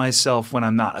about myself when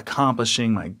I'm not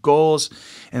accomplishing my goals.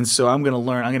 And so I'm going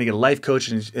to get a life coach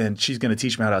and she's going to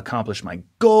teach me how to accomplish my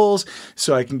goals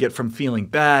so I can get from feeling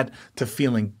bad to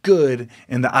feeling good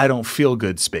in the I don't feel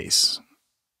good space.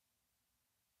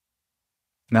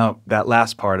 Now, that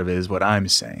last part of it is what I'm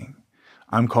saying.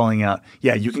 I'm calling out,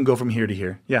 yeah, you can go from here to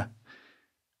here. Yeah.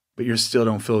 But you still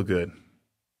don't feel good.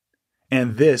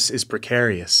 And this is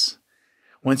precarious.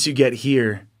 Once you get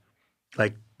here,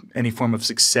 like any form of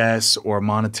success or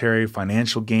monetary,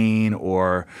 financial gain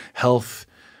or health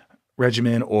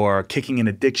regimen or kicking an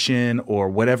addiction or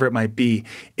whatever it might be,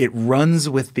 it runs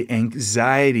with the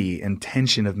anxiety and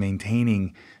tension of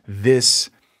maintaining this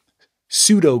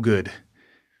pseudo good.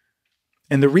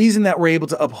 And the reason that we're able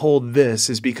to uphold this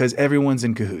is because everyone's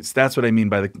in cahoots. That's what I mean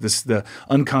by the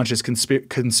unconscious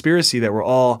conspiracy that we're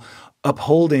all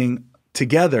upholding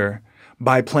together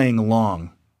by playing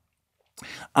along.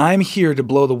 I'm here to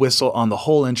blow the whistle on the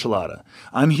whole enchilada.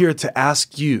 I'm here to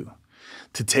ask you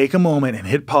to take a moment and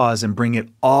hit pause and bring it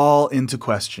all into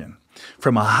question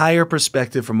from a higher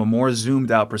perspective, from a more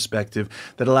zoomed out perspective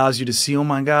that allows you to see, oh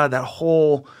my God, that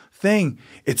whole thing.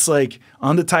 It's like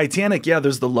on the Titanic, yeah,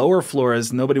 there's the lower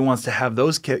floors. Nobody wants to have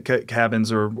those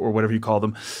cabins or whatever you call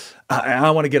them.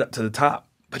 I want to get up to the top.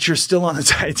 But you're still on the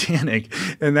Titanic,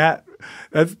 and that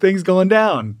thing's going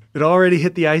down. It already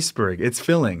hit the iceberg. It's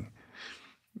filling.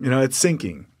 It's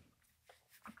sinking.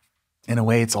 In a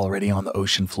way, it's already on the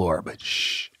ocean floor, but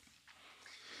shh.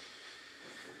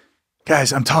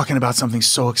 Guys, I'm talking about something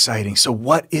so exciting. So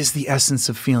what is the essence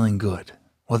of feeling good?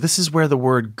 Well, this is where the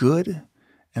word good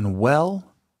and well-being.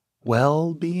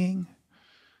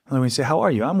 Let me say, how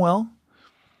are you? I'm well.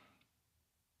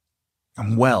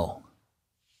 I'm well.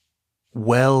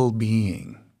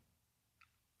 well-being.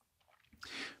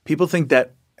 People think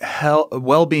that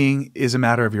well-being is a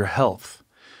matter of your health.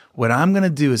 What I'm going to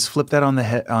do is flip that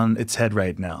on its head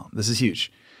right now. This is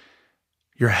huge.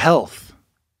 Your health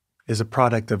is a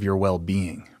product of your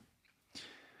well-being.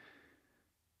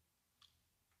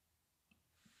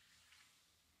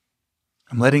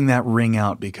 I'm letting that ring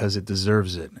out because it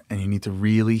deserves it, and you need to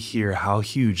really hear how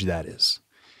huge that is.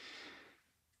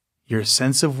 Your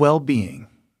sense of well-being,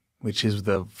 which is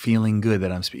the feeling good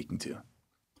that I'm speaking to,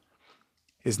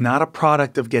 is not a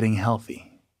product of getting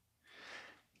healthy.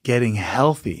 Getting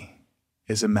healthy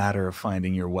is a matter of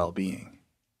finding your well-being.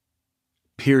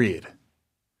 Period.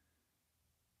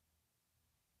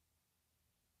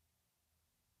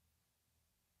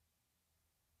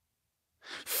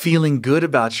 Feeling good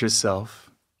about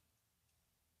yourself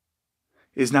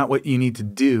is not what you need to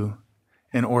do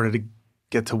in order to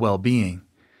get to well-being,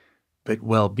 but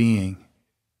well-being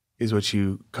is what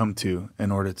you come to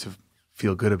in order to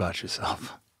feel good about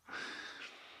yourself.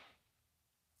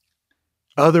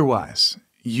 Otherwise,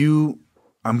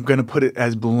 I'm going to put it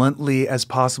as bluntly as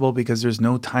possible because there's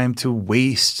no time to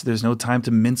waste. There's no time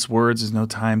to mince words. There's no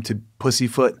time to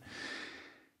pussyfoot.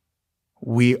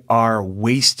 We are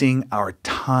wasting our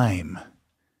time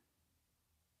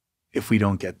if we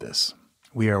don't get this.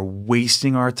 We are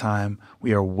wasting our time.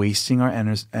 We are wasting our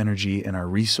energy and our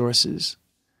resources.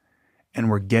 And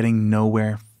we're getting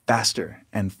nowhere faster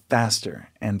and faster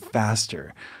and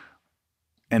faster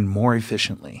and more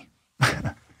efficiently.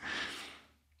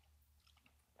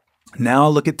 Now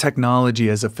look at technology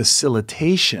as a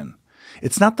facilitation.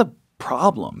 It's not the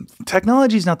problem.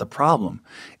 Technology is not the problem.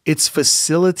 It's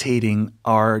facilitating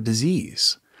our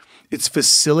disease. It's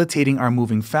facilitating our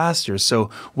moving faster. So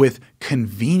with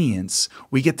convenience,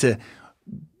 we get to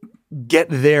get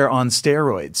there on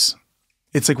steroids.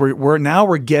 It's like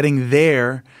we're getting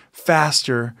there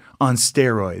faster on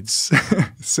steroids,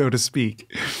 so to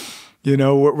speak. You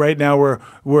know, right now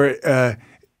we're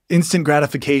instant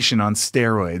gratification on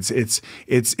steroids.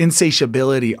 It's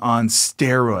insatiability on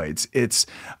steroids. It's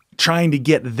trying to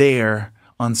get there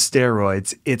on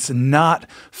steroids. It's not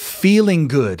feeling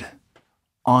good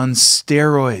on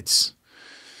steroids.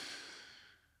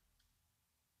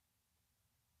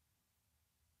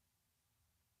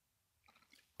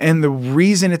 And the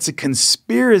reason it's a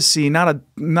conspiracy, not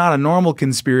a normal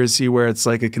conspiracy where it's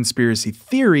like a conspiracy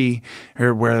theory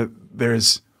or where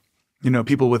there's,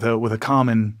 people with a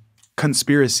common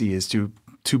conspiracy is to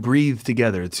breathe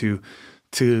together, to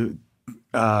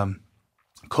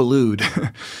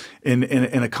collude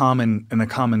in a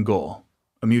common goal,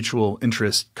 a mutual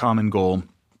interest, common goal.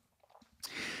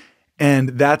 And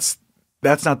that's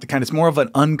not the kind. It's more of an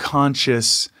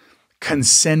unconscious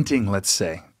consenting, let's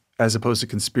say, as opposed to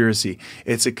conspiracy.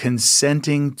 It's a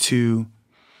consenting to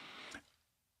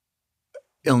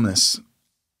illness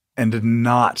and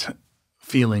not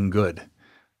feeling good,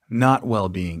 not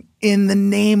well-being, in the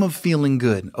name of feeling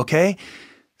good, okay?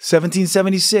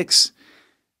 1776,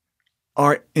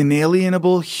 our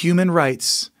inalienable human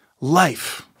rights,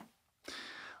 life,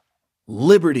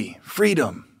 liberty,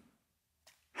 freedom,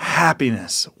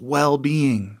 happiness,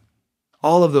 well-being.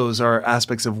 All of those are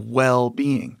aspects of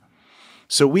well-being.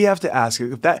 So we have to ask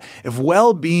if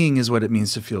well-being is what it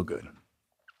means to feel good.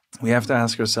 We have to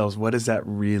ask ourselves, what does that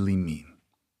really mean?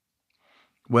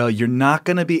 Well, you're not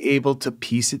going to be able to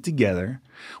piece it together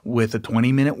with a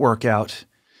 20-minute workout,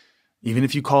 even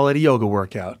if you call it a yoga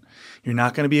workout. You're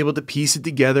not going to be able to piece it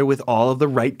together with all of the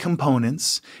right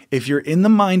components. If you're in the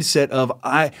mindset of,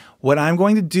 what I'm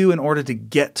going to do in order to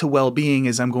get to well-being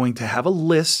is I'm going to have a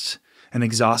list, an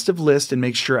exhaustive list, and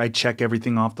make sure I check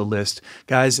everything off the list.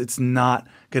 Guys, it's not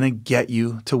going to get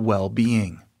you to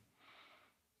well-being.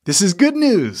 This is good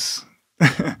news.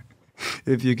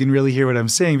 If you can really hear what I'm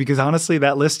saying, because honestly,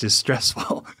 that list is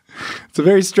stressful. It's a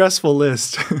very stressful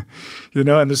list, and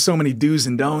there's so many do's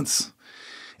and don'ts.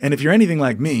 And if you're anything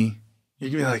like me,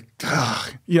 you're gonna be like,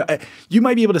 ugh. You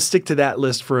might be able to stick to that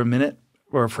list for a minute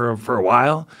or for a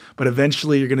while, but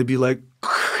eventually you're going to be like,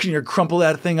 you're crumple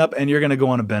that thing up and you're going to go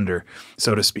on a bender,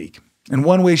 so to speak, in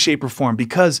one way, shape, or form.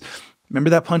 Because remember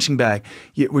that punching bag?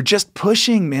 We're just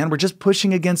pushing, man. We're just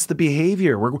pushing against the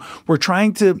behavior. We're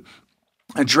trying to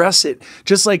address it.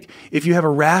 Just like if you have a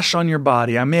rash on your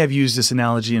body, I may have used this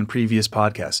analogy in previous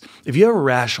podcasts. If you have a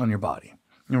rash on your body,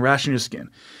 a rash on your skin,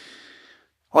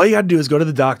 all you got to do is go to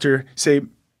the doctor, say,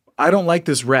 I don't like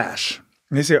this rash.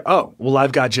 And they say, oh, well,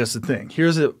 I've got just the thing.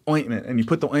 Here's the ointment. And you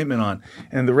put the ointment on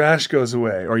and the rash goes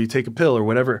away, or you take a pill or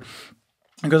whatever.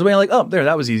 It goes away. I'm like, oh, there,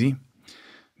 that was easy.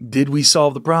 Did we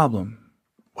solve the problem?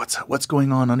 What's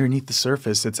going on underneath the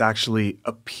surface that's actually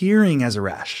appearing as a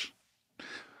rash?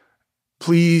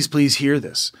 Please, please hear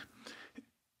this.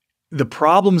 The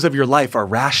problems of your life are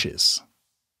rashes.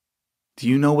 Do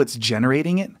you know what's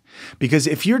generating it? Because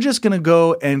if you're just going to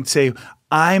go and say,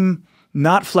 I'm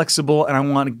not flexible and I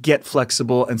want to get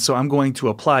flexible, and so I'm going to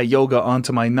apply yoga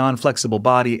onto my non-flexible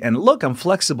body, and look, I'm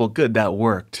flexible. Good, that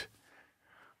worked.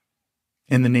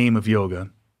 In the name of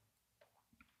yoga.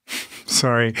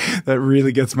 Sorry, that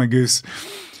really gets my goose.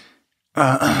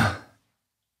 That's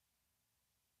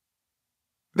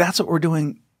what we're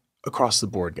doing across the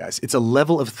board, guys. It's a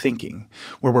level of thinking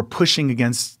where we're pushing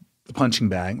against the punching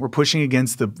bag. We're pushing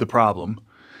against the problem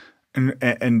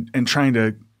and trying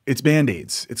to, it's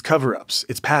Band-Aids, it's cover-ups,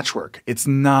 it's patchwork. It's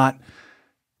not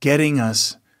getting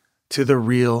us to the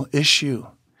real issue.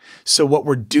 So what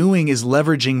we're doing is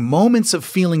leveraging moments of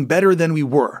feeling better than we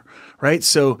were, right?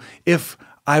 So if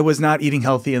I was not eating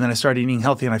healthy and then I started eating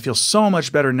healthy and I feel so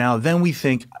much better now, then we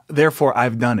think, therefore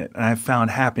I've done it and I've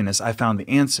found happiness. I found the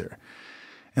answer.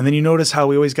 And then you notice how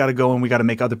we always got to go and we got to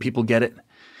make other people get it.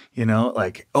 You know,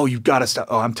 like, oh, you've got to stop.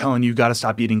 Oh, I'm telling you got to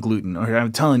stop eating gluten. Or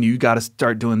I'm telling you got to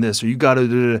start doing this. Or you got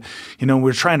to, you know,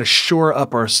 we're trying to shore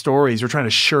up our stories. We're trying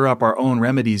to shore up our own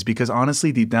remedies because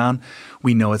honestly, deep down,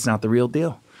 we know it's not the real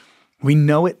deal. We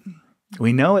know it.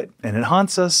 We know it. And it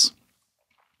haunts us.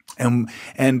 And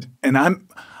I'm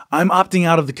opting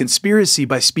out of the conspiracy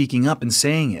by speaking up and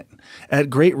saying it at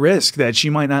great risk that she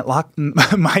might not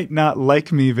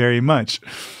like me very much.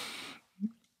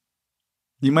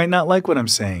 You might not like what I'm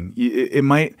saying. It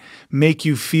might make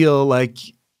you feel like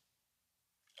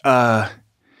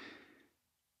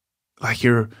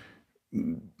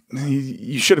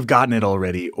you should have gotten it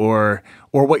already, or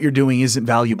what you're doing isn't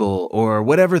valuable, or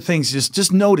whatever things.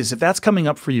 Just notice if that's coming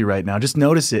up for you right now. Just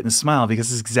notice it and smile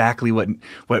because it's exactly what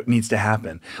needs to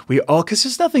happen. Because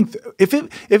there's nothing. If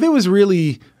it was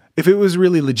really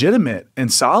legitimate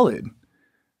and solid,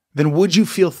 then would you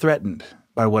feel threatened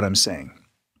by what I'm saying?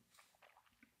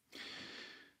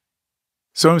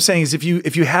 So what I'm saying is if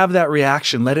you have that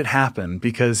reaction, let it happen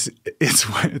because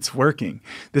it's working.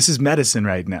 This is medicine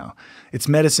right now. It's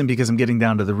medicine because I'm getting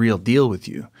down to the real deal with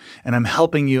you and I'm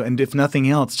helping you. And if nothing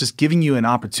else, just giving you an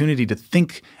opportunity to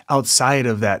think outside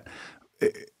of that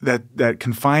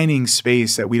confining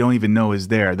space that we don't even know is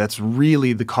there. That's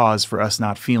really the cause for us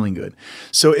not feeling good.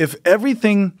 So if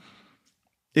everything,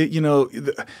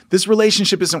 this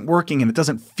relationship isn't working and it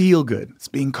doesn't feel good, it's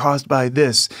being caused by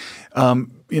this.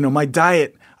 My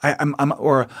diet,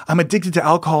 I'm addicted to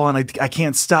alcohol and I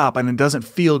can't stop and it doesn't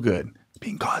feel good. It's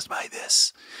being caused by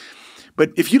this.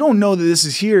 But if you don't know that this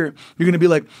is here, you're going to be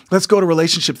like, let's go to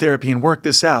relationship therapy and work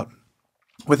this out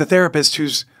with a therapist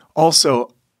who's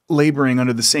also laboring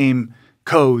under the same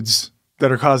codes that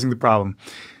are causing the problem.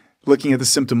 Looking at the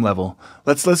symptom level,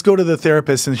 let's go to the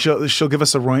therapist and she'll give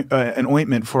us an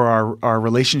ointment for our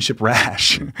relationship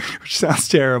rash, which sounds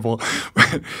terrible,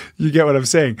 but you get what I'm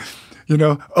saying.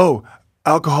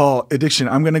 Alcohol addiction.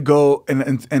 I'm gonna go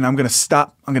and I'm gonna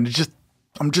stop. I'm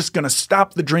just gonna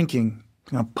stop the drinking.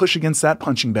 I'm gonna push against that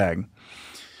punching bag. I'm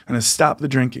gonna stop the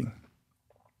drinking.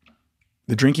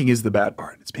 The drinking is the bad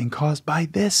part. It's being caused by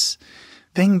this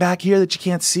thing back here that you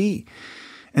can't see.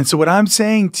 And so what I'm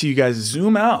saying to you guys is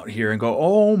zoom out here and go,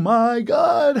 oh my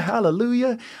God,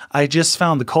 hallelujah. I just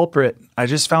found the culprit. I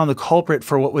just found the culprit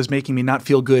for what was making me not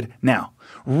feel good now,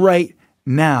 right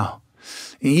now.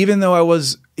 And even though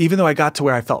I got to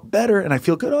where I felt better and I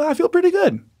feel good, I feel pretty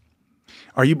good.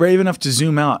 Are you brave enough to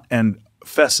zoom out and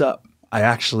fess up? I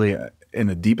actually, in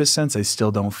the deepest sense, I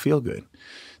still don't feel good.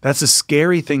 That's a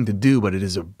scary thing to do, but it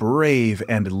is a brave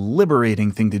and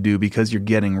liberating thing to do because you're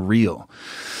getting real.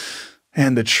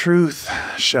 And the truth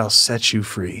shall set you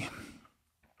free.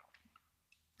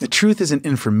 The truth isn't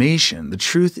information. The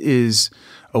truth is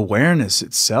awareness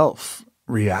itself,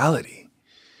 reality,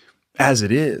 as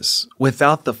it is,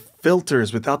 without the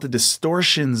filters, without the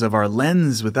distortions of our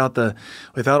lens, without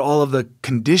all of the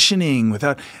conditioning,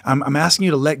 I'm asking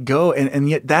you to let go. And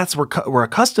yet we're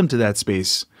accustomed to that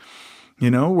space.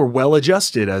 We're well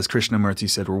adjusted, as Krishnamurti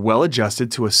said, we're well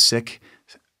adjusted to a sick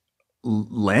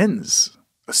lens.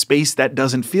 A space that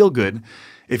doesn't feel good.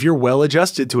 If you're well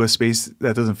adjusted to a space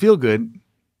that doesn't feel good,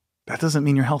 that doesn't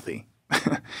mean you're healthy.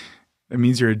 It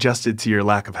means you're adjusted to your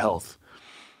lack of health.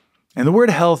 And the word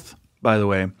health, by the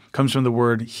way, comes from the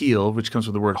word heal, which comes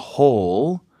from the word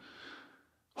whole,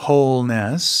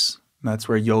 wholeness. That's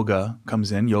where yoga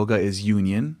comes in. Yoga is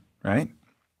union, right?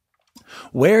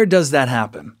 Where does that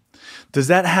happen? Does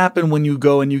that happen when you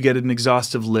go and you get an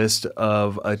exhaustive list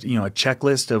of a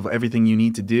checklist of everything you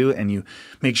need to do and you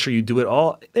make sure you do it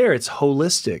all? There, it's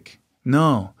holistic.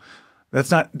 No, that's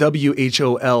not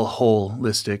WHOL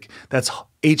holistic. That's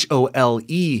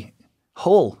HOLE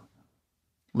whole.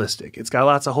 It's got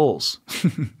lots of holes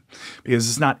because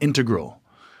it's not integral.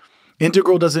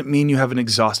 Integral doesn't mean you have an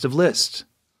exhaustive list.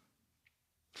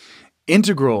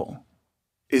 Integral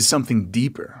is something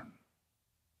deeper.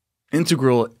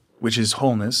 Integral, which is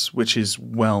wholeness, which is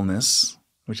wellness,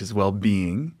 which is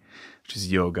well-being, which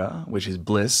is yoga, which is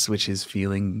bliss, which is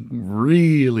feeling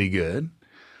really good,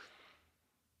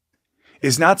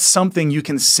 is not something you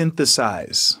can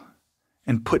synthesize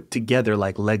and put together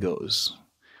like Legos,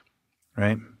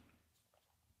 right?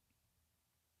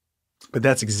 But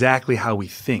that's exactly how we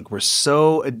think. We're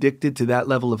so addicted to that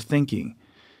level of thinking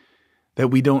that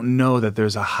we don't know that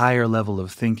there's a higher level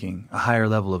of thinking, a higher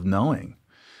level of knowing.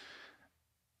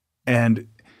 And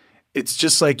it's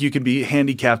just like you can be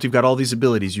handicapped. You've got all these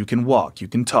abilities. You can walk, you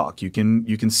can talk, you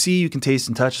can see, you can taste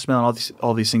and touch, smell, and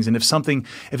all these things. And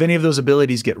if any of those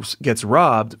abilities gets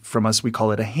robbed from us, we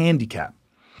call it a handicap.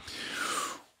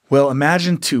 Well,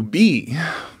 imagine to be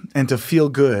and to feel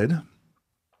good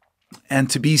and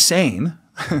to be sane,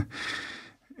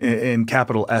 in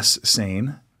capital S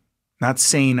sane, not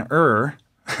saner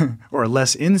or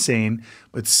less insane,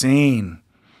 but sane,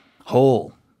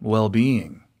 whole,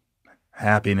 well-being.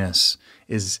 Happiness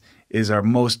is our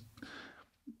most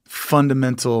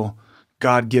fundamental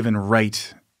God-given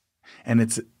right, and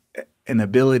it's an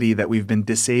ability that we've been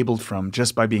disabled from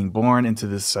just by being born into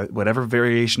this whatever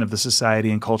variation of the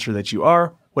society and culture that you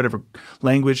are, whatever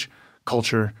language,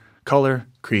 culture, color,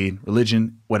 creed,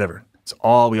 religion, whatever.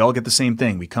 We all get the same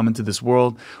thing. We come into this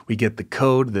world, we get the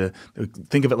code,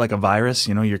 think of it like a virus.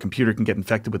 Your computer can get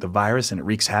infected with a virus and it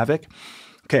wreaks havoc.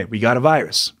 Okay, we got a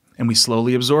virus and we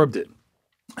slowly absorbed it.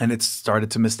 And it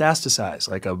started to metastasize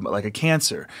like a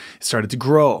cancer. It started to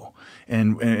grow,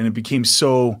 and it became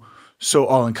so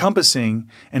all-encompassing,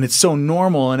 and it's so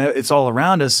normal, and it's all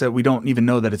around us that we don't even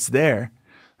know that it's there.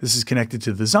 This is connected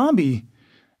to the zombie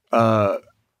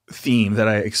theme that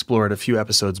I explored a few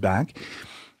episodes back.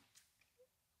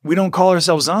 We don't call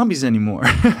ourselves zombies anymore.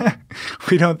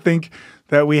 We don't think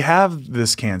that we have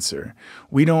this cancer.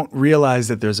 We don't realize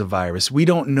that there's a virus. We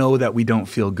don't know that we don't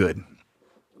feel good.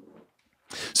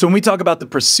 So when we talk about the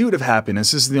pursuit of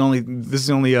happiness, this is the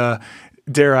only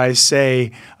dare I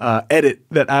say, edit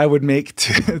that I would make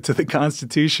to the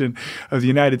Constitution of the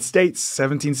United States,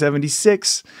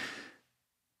 1776.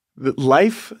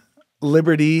 Life,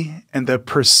 liberty, and the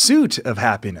pursuit of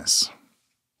happiness.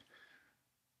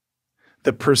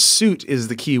 The pursuit is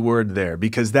the key word there,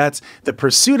 because that's the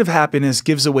pursuit of happiness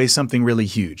gives away something really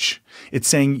huge. It's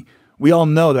saying we all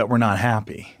know that we're not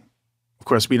happy. Of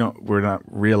course, we're not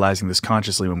realizing this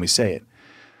consciously when we say it.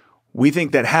 We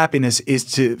think that happiness is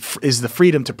the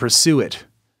freedom to pursue it.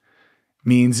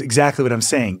 Means exactly what I'm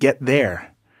saying. Get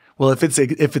there. Well, if it's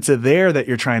a there that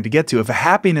you're trying to get to, if a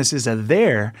happiness is a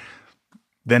there,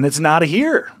 then it's not a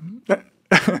here.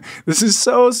 This is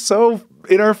so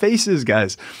in our faces,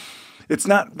 guys. It's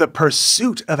not the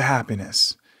pursuit of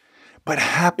happiness, but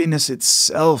happiness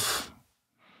itself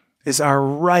is our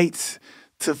right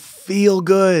to feel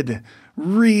good.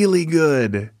 Really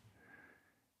good.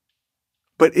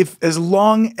 But as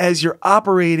long as you're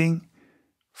operating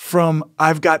from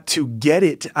I've got to get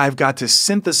it, I've got to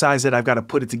synthesize it, I've got to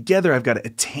put it together, I've got to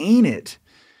attain it,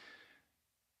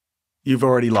 you've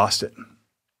already lost it.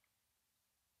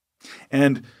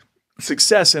 And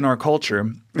success in our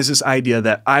culture is this idea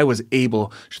that I was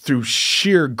able, through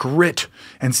sheer grit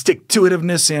and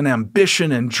stick-to-itiveness and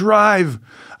ambition and drive,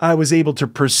 I was able to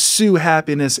pursue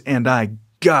happiness and I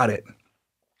got it.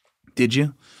 Did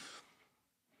you?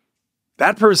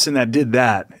 That person that did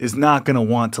that is not going to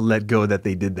want to let go that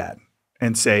they did that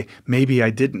and say, maybe I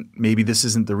didn't. Maybe this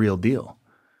isn't the real deal.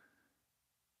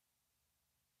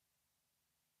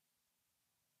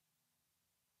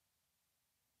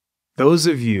 Those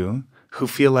of you who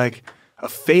feel like a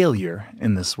failure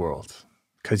in this world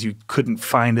because you couldn't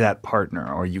find that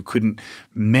partner, or you couldn't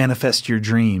manifest your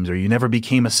dreams, or you never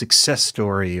became a success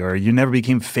story, or you never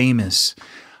became famous,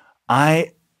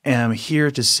 I am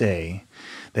here to say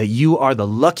that you are the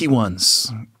lucky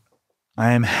ones.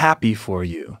 I am happy for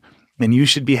you, and you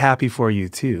should be happy for you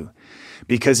too,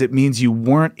 because it means you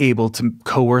weren't able to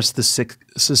coerce the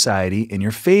society in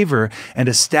your favor and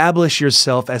establish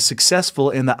yourself as successful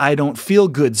in the I don't feel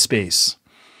good space.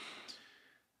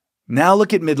 Now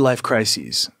look at midlife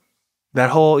crises. That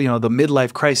whole, the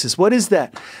midlife crisis. What is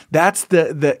that? That's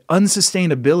the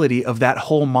unsustainability of that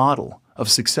whole model of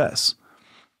success.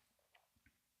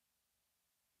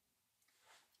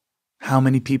 How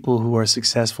many people who are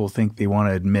successful think they want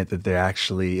to admit that they're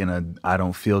actually in a I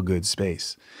don't feel good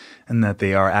space and that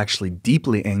they are actually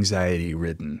deeply anxiety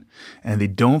ridden and they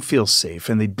don't feel safe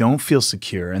and they don't feel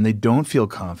secure and they don't feel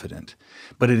confident.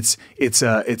 But it's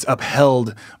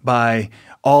upheld by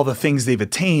all the things they've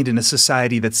attained in a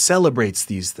society that celebrates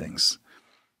these things.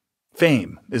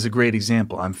 Fame is a great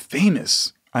example. I'm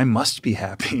famous. I must be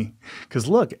happy because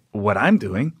look, what I'm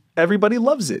doing, everybody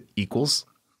loves it equals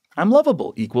I'm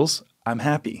lovable equals I'm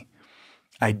happy.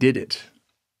 I did it.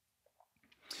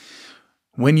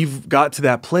 When you've got to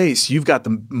that place, you've got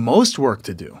the most work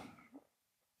to do.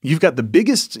 You've got the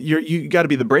biggest, you got to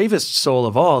be the bravest soul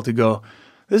of all to go,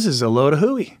 this is a load of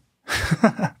hooey.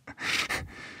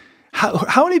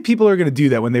 How many people are going to do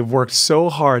that when they've worked so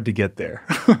hard to get there?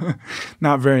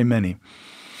 Not very many.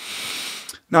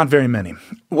 Not very many.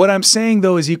 What I'm saying,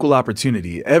 though, is equal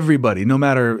opportunity. Everybody, no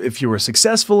matter if you were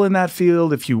successful in that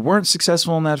field, if you weren't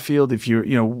successful in that field, if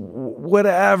you're,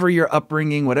 whatever your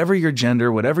upbringing, whatever your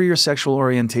gender, whatever your sexual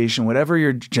orientation, whatever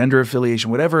your gender affiliation,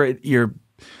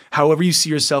 however you see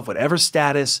yourself, whatever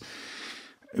status,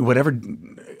 whatever,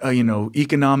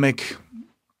 economic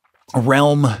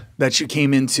realm that you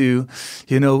came into,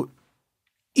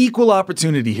 equal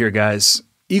opportunity here, guys.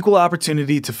 Equal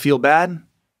opportunity to feel bad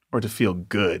or to feel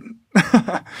good,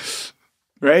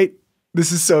 right?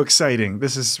 This is so exciting.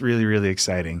 This is really, really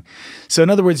exciting. So in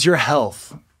other words, your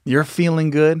health, your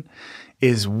feeling good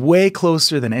is way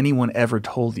closer than anyone ever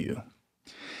told you.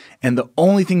 And the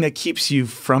only thing that keeps you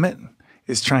from it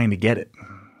is trying to get it.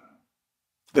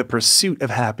 The pursuit of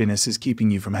happiness is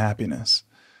keeping you from happiness.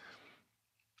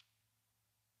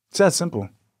 It's that simple.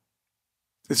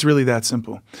 It's really that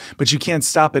simple. But you can't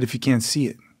stop it if you can't see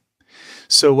it.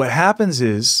 So what happens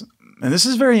is, and this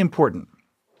is very important,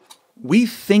 we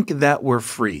think that we're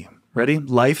free. Ready?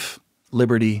 Life,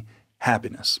 liberty,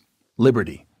 happiness.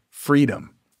 Liberty,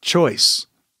 freedom, choice.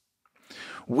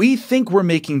 We think we're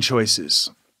making choices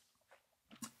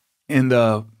I'm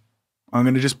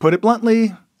going to just put it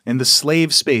bluntly, in the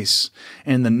slave space,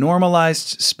 in the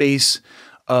normalized space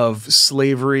of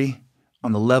slavery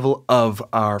on the level of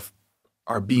our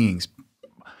beings,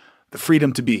 the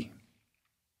freedom to be.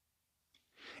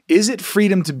 Is it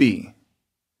freedom to be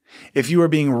if you are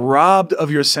being robbed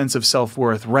of your sense of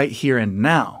self-worth right here and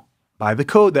now by the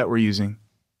code that we're using?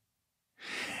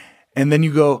 And then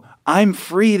you go, I'm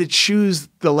free to choose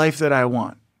the life that I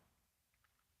want.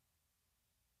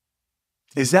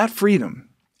 Is that freedom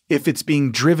if it's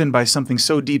being driven by something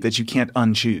so deep that you can't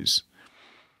unchoose?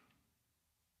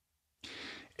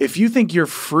 If you think you're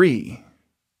free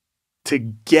to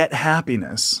get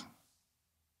happiness,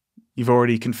 you've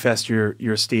already confessed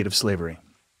your state of slavery.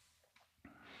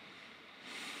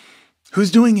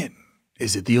 Who's doing it?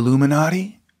 Is it the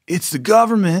Illuminati? It's the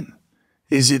government.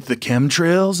 Is it the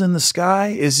chemtrails in the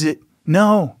sky?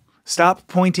 No. Stop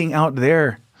pointing out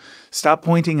there. Stop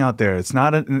pointing out there. It's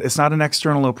not an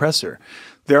external oppressor.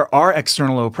 There are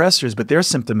external oppressors, but they're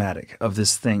symptomatic of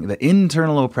this thing, the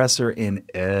internal oppressor in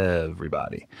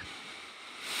everybody.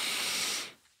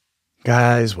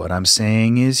 Guys, what I'm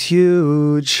saying is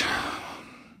huge.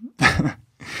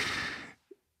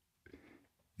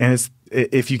 And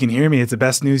if you can hear me, it's the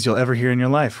best news you'll ever hear in your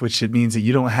life, which it means that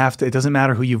you don't have to, it doesn't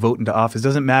matter who you vote into office. It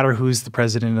doesn't matter who's the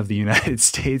president of the United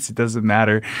States. It doesn't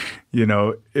matter,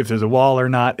 if there's a wall or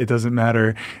not. It doesn't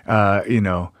matter,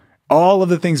 all of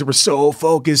the things that we're so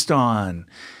focused on.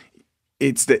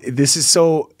 This is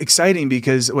so exciting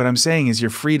because what I'm saying is your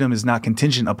freedom is not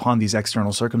contingent upon these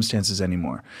external circumstances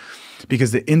anymore,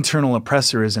 because the internal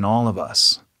oppressor is in all of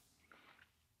us.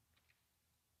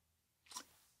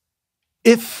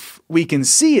 If we can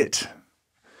see it,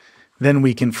 then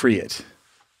we can free it.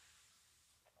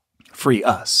 Free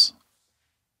us.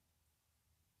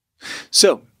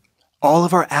 So all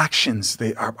of our actions,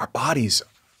 our bodies,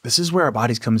 this is where our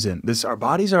bodies comes in. Our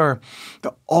bodies are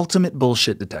the ultimate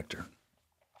bullshit detector.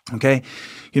 Okay?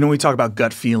 We talk about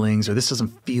gut feelings, or this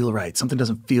doesn't feel right. Something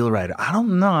doesn't feel right. I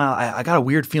don't know. I got a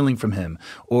weird feeling from him.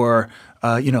 Or,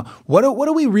 what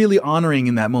are we really honoring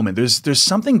in that moment? There's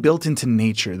something built into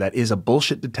nature that is a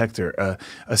bullshit detector,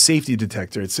 a safety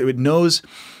detector. It knows,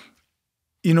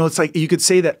 it's like you could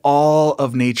say that all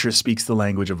of nature speaks the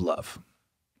language of love,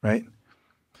 right?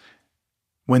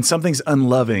 When something's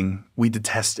unloving, we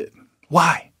detest it.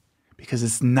 Why?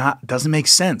 Because doesn't make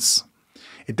sense.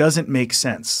 It doesn't make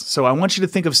sense. So I want you to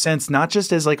think of sense not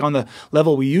just as like on the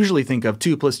level we usually think of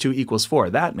 2 + 2 = 4.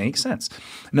 That makes sense.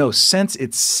 No, sense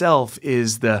itself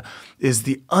is the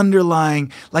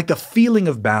underlying, like the feeling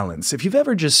of balance. If you've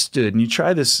ever just stood, and you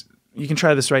can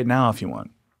try this right now if you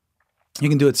want. You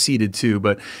can do it seated too,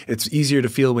 but it's easier to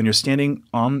feel when you're standing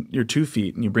on your 2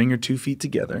 feet and you bring your 2 feet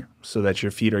together so that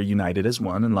your feet are united as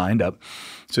one and lined up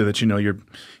so that you know you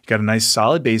got a nice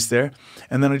solid base there.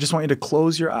 And then I just want you to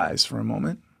close your eyes for a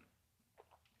moment.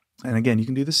 And again, you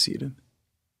can do this seated.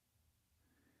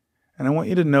 And I want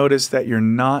you to notice that you're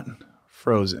not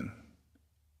frozen.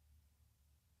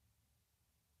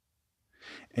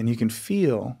 And you can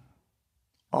feel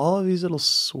all of these little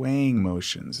swaying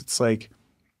motions. It's like,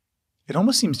 it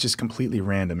almost seems just completely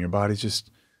random. Your body's just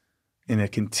in a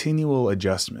continual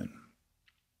adjustment.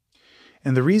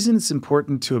 And the reason it's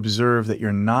important to observe that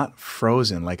you're not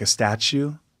frozen like a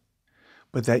statue,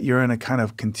 but that you're in a kind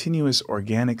of continuous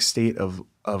organic state of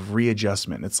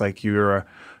readjustment. It's like you're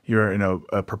in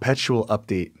a perpetual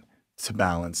update to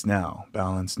balance now,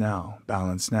 balance now,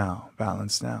 balance now,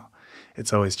 balance now.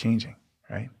 It's always changing,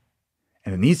 right?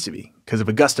 And it needs to be, because if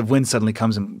a gust of wind suddenly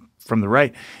comes in from the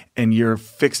right and you're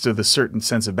fixed with a certain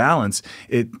sense of balance,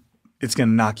 it's going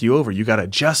to knock you over. You got to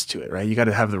adjust to it, right? You got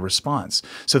to have the response.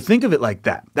 So think of it like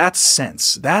that. That's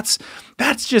sense. That's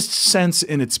just sense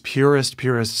in its purest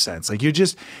sense. Like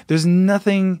there's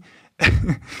nothing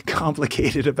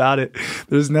complicated about it.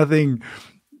 There's nothing,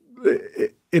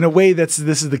 in a way, this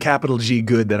is the capital G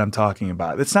good that I'm talking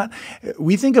about. It's not,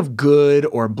 we think of good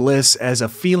or bliss as a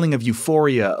feeling of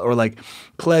euphoria or like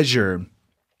pleasure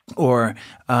or,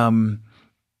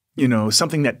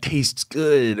 something that tastes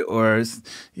good or,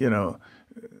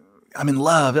 I'm in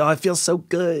love. Oh, I feel so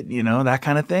good, that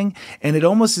kind of thing. And it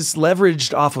almost is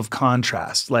leveraged off of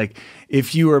contrast. Like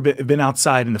if you have been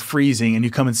outside in the freezing and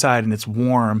you come inside and it's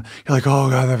warm, you're like, oh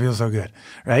God, that feels so good,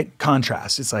 right?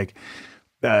 Contrast. It's like,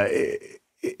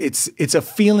 it's a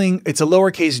feeling, it's a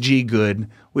lowercase g good,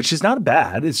 which is not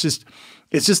bad. It's just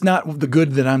not the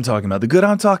good that I'm talking about. The good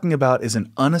I'm talking about is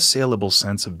an unassailable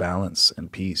sense of balance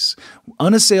and peace.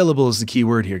 Unassailable is the key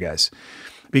word here, guys,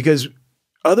 because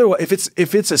otherwise,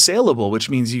 if it's assailable, which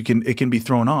means it can be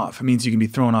thrown off. It means you can be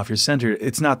thrown off your center.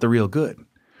 It's not the real good.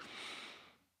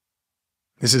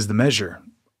 This is the measure.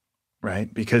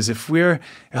 Right? Because if you're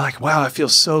like, wow, I feel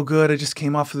so good. I just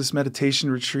came off of this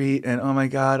meditation retreat and oh my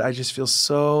God, I just feel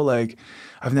so like,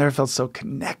 I've never felt so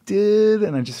connected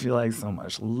and I just feel like so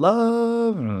much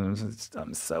love. And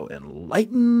I'm so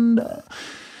enlightened.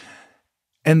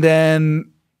 And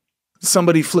then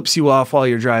somebody flips you off while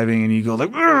you're driving and you go like,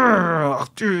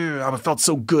 I felt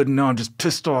so good and now I'm just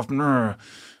pissed off. You know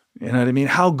what I mean?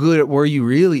 How good were you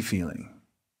really feeling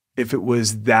if it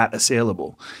was that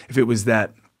assailable? If it was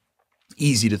that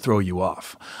easy to throw you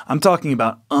off? I'm talking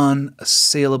about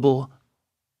unassailable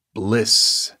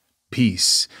bliss,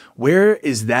 peace. Where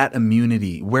is that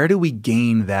immunity? Where do we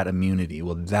gain that immunity?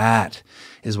 Well, that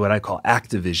is what I call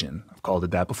activision. I've called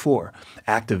it that before.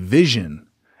 Activision,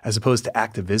 as opposed to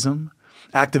activism.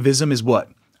 Activism is what?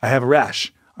 I have a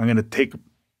rash. I'm going to take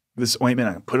this ointment,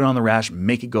 I'm going to put it on the rash,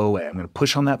 make it go away. I'm going to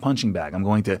push on that punching bag. I'm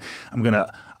going to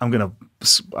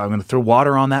throw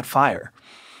water on that fire.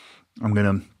 I'm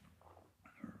going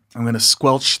to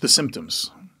squelch the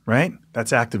symptoms, right?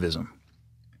 That's activism.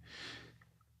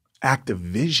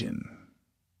 Activision.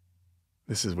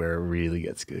 This is where it really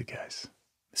gets good, guys.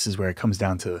 This is where it comes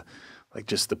down to like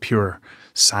just the pure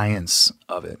science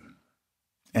of it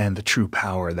and the true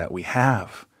power that we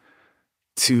have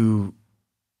to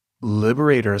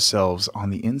liberate ourselves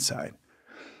on the inside.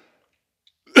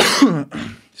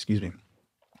 Excuse me.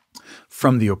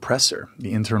 From the oppressor,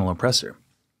 the internal oppressor.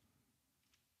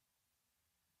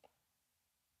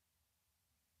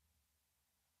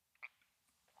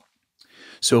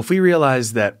 So if we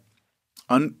realize that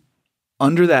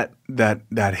under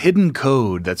that hidden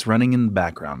code that's running in the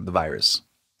background, the virus,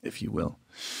 if you will,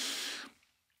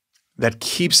 that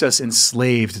keeps us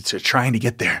enslaved to trying to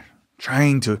get there,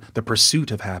 the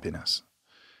pursuit of happiness.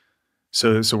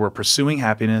 So we're pursuing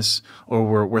happiness,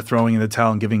 or we're throwing in the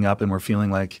towel and giving up and we're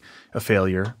feeling like a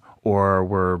failure, or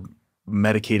we're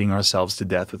medicating ourselves to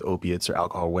death with opiates or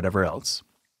alcohol or whatever else.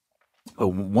 But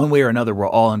one way or another, we're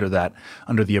all under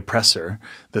the oppressor,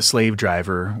 the slave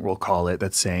driver, we'll call it,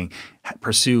 that's saying,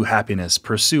 pursue happiness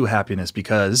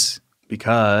because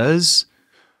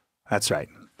that's right.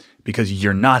 Because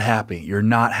you're not happy. Boom,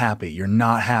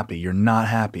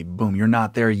 you're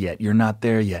not there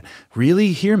yet.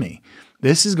 Really, hear me.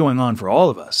 This is going on for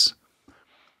all of us.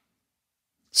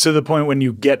 So the point when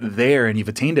you get there and you've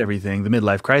attained everything, the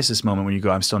midlife crisis moment when you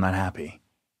go, I'm still not happy.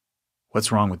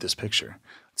 What's wrong with this picture?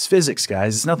 It's physics,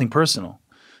 guys. It's nothing personal.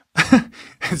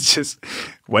 It's just,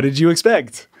 what did you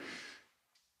expect?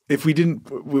 If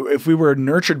we were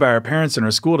nurtured by our parents in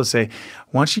our school to say, I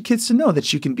want you kids to know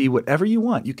that you can be whatever you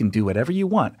want. You can do whatever you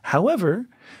want. However,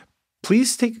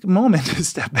 please take a moment to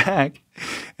step back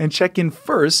and check in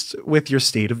first with your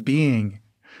state of being.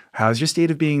 How's your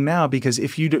state of being now? Because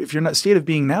if your state of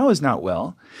being now is not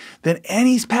well, then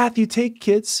any path you take,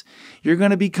 kids, you're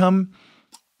going to become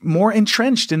more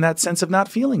entrenched in that sense of not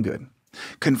feeling good.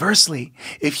 Conversely,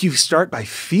 if you start by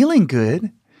feeling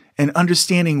good and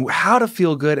understanding how to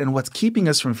feel good and what's keeping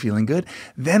us from feeling good,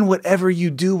 then whatever you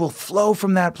do will flow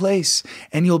from that place,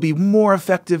 and you'll be more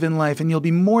effective in life, and you'll be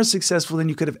more successful than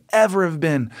you could have ever have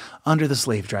been under the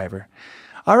slave driver.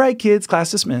 All right, kids,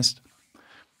 class dismissed.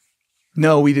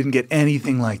 No, we didn't get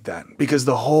anything like that because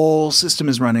the whole system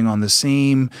is running on the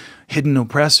same hidden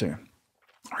oppressor.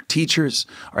 Our teachers,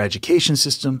 our education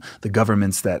system, the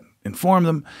governments that inform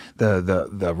them,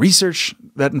 the research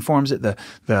that informs it,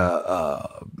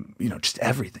 just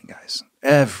everything, guys.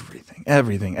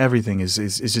 Everything is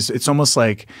just, it's almost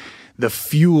like the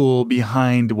fuel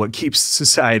behind what keeps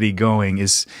society going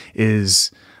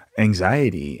is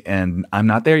anxiety. And I'm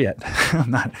not there yet.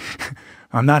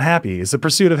 I'm not happy. It's the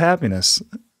pursuit of happiness.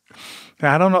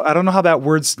 I don't know how that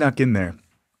word snuck in there,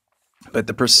 but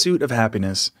the pursuit of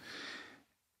happiness,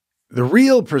 the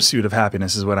real pursuit of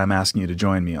happiness is what I'm asking you to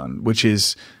join me on, which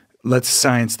is let's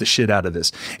science the shit out of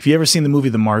this. If you ever seen the movie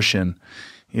The Martian,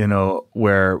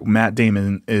 where Matt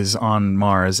Damon is on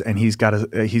Mars and he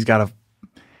doesn't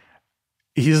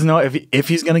know if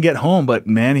he's going to get home, but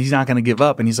man, he's not going to give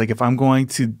up. And he's like, if I'm going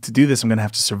to do this, I'm going to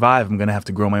have to survive. I'm going to have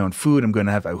to grow my own food. I'm going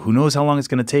to have, who knows how long it's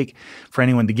going to take for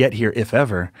anyone to get here, if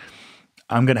ever.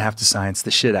 I'm going to have to science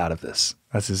the shit out of this.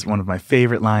 That's just one of my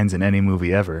favorite lines in any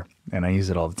movie ever. And I use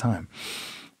it all the time.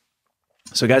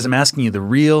 So guys, I'm asking you, the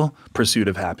real pursuit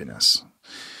of happiness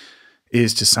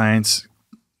is to science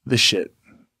the shit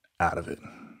out of it.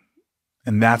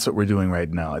 And that's what we're doing right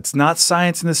now. It's not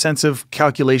science in the sense of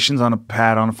calculations on a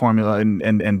pad, on a formula,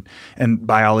 and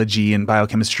biology and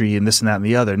biochemistry and this and that and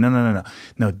the other. No.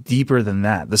 No, deeper than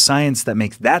that. The science that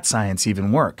makes that science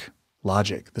even work.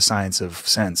 Logic, the science of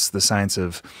sense, the science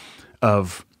of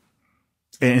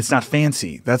and it's not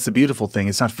fancy. That's the beautiful thing.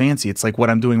 It's not fancy. It's like what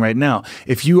I'm doing right now.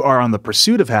 If you are on the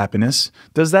pursuit of happiness,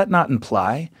 does that not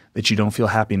imply that you don't feel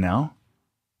happy now?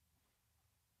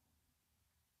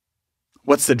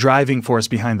 What's the driving force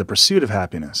behind the pursuit of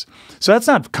happiness? So that's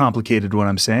not complicated what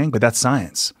I'm saying, but that's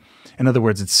science. In other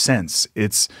words, it's sense,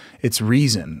 it's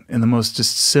reason in the most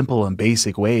just simple and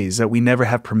basic ways that we never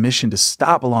have permission to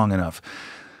stop long enough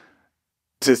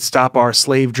to stop our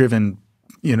slave-driven,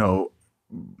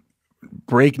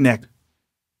 breakneck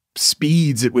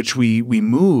speeds at which we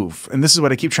move. And this is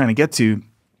what I keep trying to get to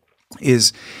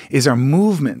is our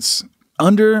movements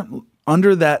under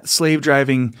that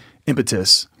slave-driving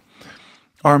impetus.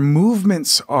 Our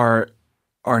movements are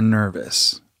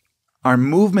nervous. Our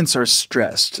movements are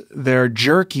stressed. They're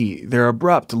jerky. They're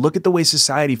abrupt. Look at the way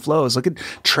society flows. Look at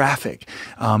traffic.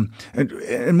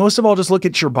 And most of all, just look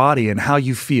at your body and how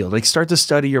you feel. Like start to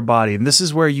study your body. And this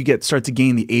is where you start to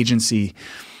gain the agency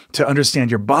to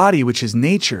understand your body, which is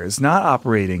nature, is not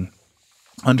operating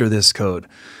under this code,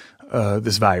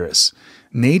 this virus.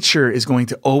 Nature is going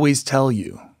to always tell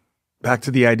you. Back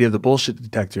to the idea of the bullshit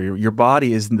detector. Your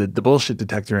body is the bullshit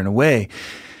detector in a way.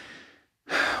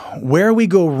 Where we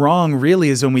go wrong really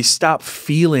is when we stop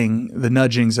feeling the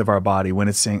nudgings of our body when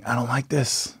it's saying, I don't like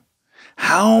this.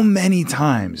 How many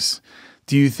times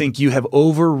do you think you have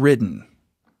overridden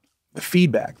the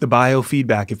feedback, the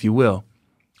biofeedback, if you will,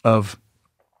 of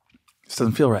this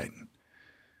doesn't feel right?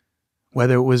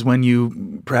 Whether it was when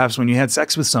you had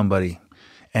sex with somebody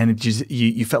and it just,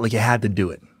 you felt like you had to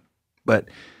do it. But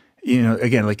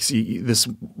again, like this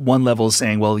one level is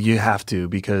saying, well, you have to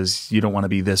because you don't want to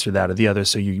be this or that or the other,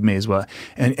 so you may as well.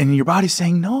 And your body's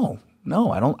saying, no,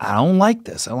 I don't like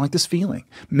this. I don't like this feeling.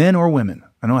 Men or women.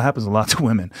 I know it happens a lot to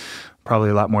women,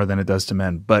 probably a lot more than it does to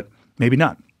men, but maybe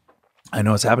not. I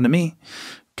know it's happened to me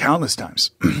countless times.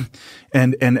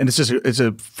 and it's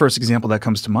a first example that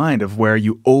comes to mind of where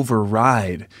you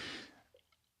override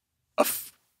a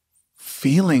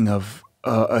feeling of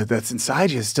that's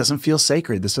inside you. This doesn't feel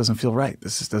sacred. This doesn't feel right.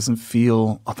 This just doesn't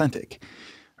feel authentic,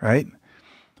 right?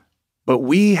 But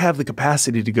we have the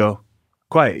capacity to go,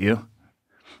 quiet you.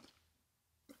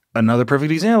 Another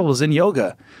perfect example is in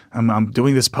yoga. I'm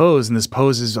doing this pose, and this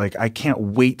pose is like, I can't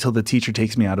wait till the teacher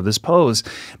takes me out of this pose,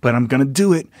 but I'm going to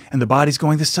do it. And the body's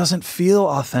going, this doesn't feel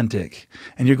authentic.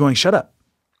 And you're going, shut up.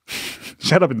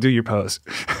 Shut up and do your pose.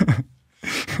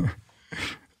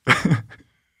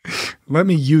 Let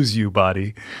me use you,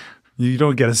 body. You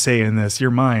don't get a say in this.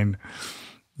 You're mine.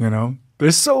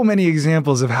 There's so many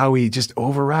examples of how we just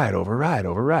override.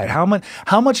 How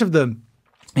much of the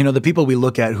the people we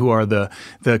look at who are the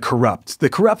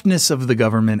corruptness of the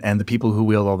government and the people who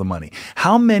wield all the money.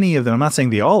 How many of them, I'm not saying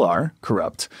they all are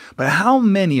corrupt, but how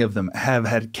many of them have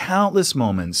had countless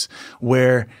moments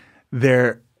where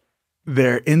their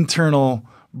internal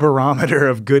barometer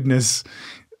of goodness,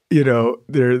 their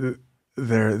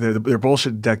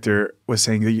bullshit detector was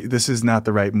saying, this is not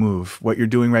the right move. What you're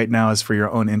doing right now is for your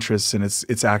own interests, and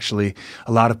it's actually,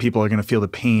 a lot of people are going to feel the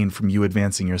pain from you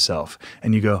advancing yourself.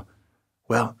 And you go,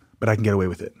 well, but I can get away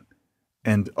with it.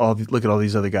 And look at all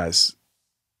these other guys.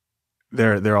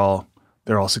 They're all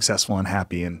successful and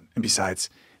happy. And besides,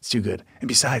 it's too good. And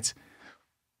besides,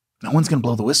 no one's going to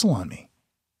blow the whistle on me.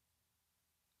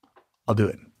 I'll do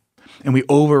it. And we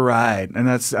override. And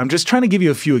I'm just trying to give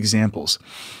you a few examples.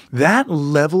 That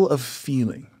level of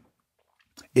feeling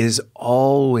is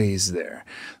always there.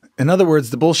 In other words,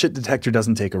 the bullshit detector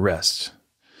doesn't take a rest.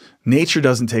 Nature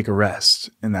doesn't take a rest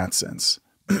in that sense.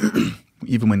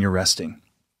 Even when you're resting,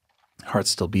 heart's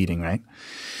still beating, right?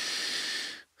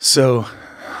 So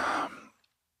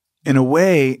in a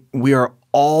way, we are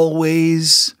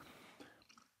always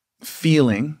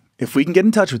feeling, if we can get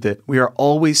in touch with it, we are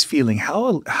always feeling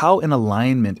how in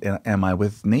alignment am I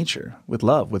with nature, with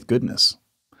love, with goodness.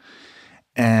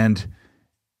 And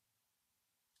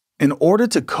in order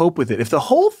to cope with it,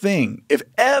 if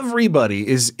everybody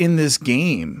is in this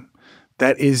game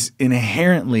that is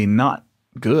inherently not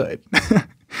good,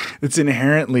 it's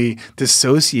inherently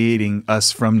dissociating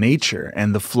us from nature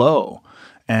and the flow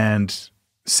and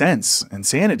sense and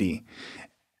sanity.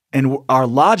 And our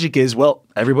logic is, well,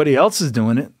 everybody else is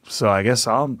doing it, so I guess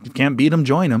can't beat them,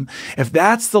 join them. If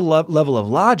that's the level of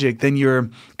logic, then you're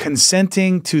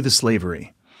consenting to the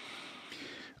slavery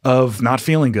of not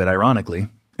feeling good, ironically,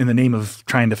 in the name of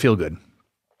trying to feel good.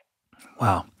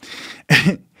 Wow.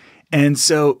 And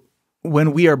so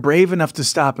when we are brave enough to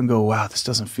stop and go, wow, this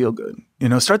doesn't feel good,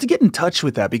 start to get in touch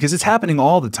with that, because it's happening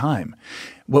all the time.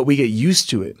 What we get used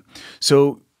to it.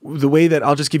 So the way that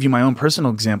I'll just give you my own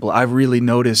personal example, I've really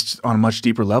noticed on much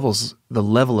deeper levels the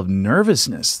level of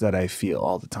nervousness that I feel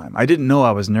all the time. I didn't know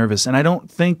I was nervous, and I don't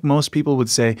think most people would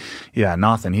say, yeah,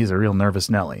 Nathan, he's a real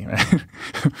nervous Nelly, right?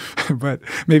 But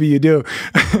maybe you do.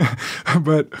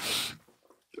 But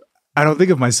I don't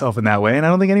think of myself in that way, and I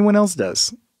don't think anyone else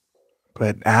does.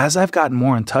 But as I've gotten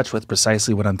more in touch with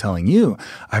precisely what I'm telling you,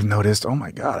 I've noticed, oh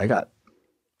my God, I got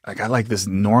like this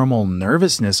normal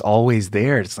nervousness always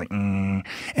there. It's like,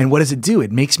 And what does it do?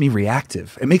 It makes me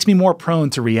reactive. It makes me more prone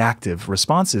to reactive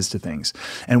responses to things.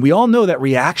 And we all know that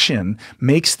reaction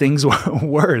makes things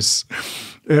worse.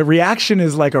 Reaction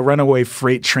is like a runaway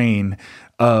freight train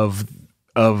of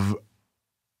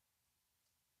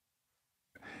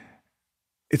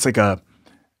it's like a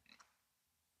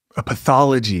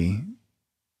pathology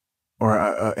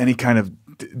or any kind of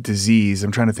disease.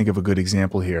 I'm trying to think of a good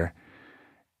example here.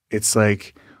 It's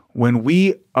like when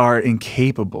we are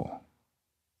incapable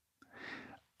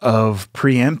of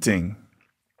preempting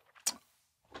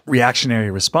reactionary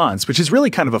response, which is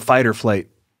really kind of a fight or flight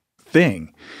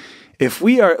thing. If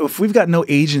we've got no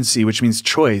agency, which means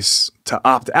choice, to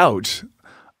opt out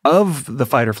of the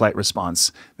fight or flight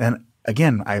response, then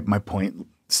again, my point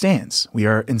stands. We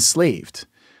are enslaved.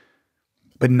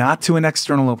 But not to an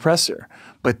external oppressor,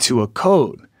 but to a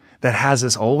code that has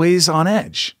us always on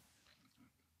edge.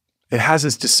 It has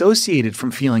us dissociated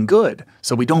from feeling good,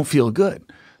 so we don't feel good.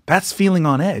 That's feeling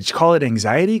on edge. Call it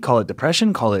anxiety, call it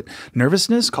depression, call it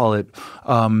nervousness, call it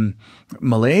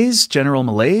malaise, general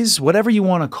malaise, whatever you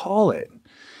want to call it.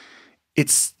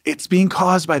 It's being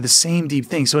caused by the same deep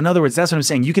thing. So in other words, that's what I'm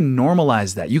saying. You can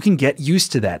normalize that. You can get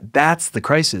used to that. That's the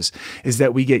crisis, is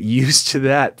that we get used to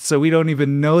that. So we don't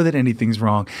even know that anything's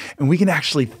wrong. And we can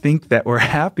actually think that we're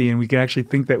happy, and we can actually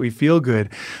think that we feel good.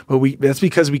 But that's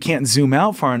because we can't zoom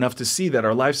out far enough to see that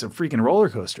our life's a freaking roller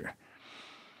coaster.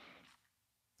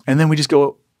 And then we just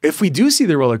go, if we do see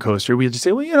the roller coaster, we just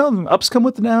say, well, the ups come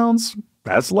with the downs.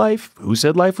 That's life. Who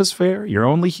said life was fair? You're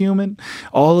only human.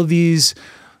 All of these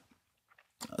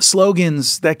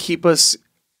slogans that keep us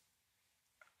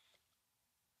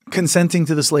consenting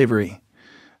to the slavery.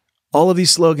 All of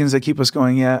these slogans that keep us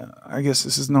going, yeah, I guess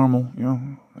this is normal.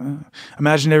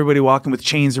 Imagine everybody walking with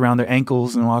chains around their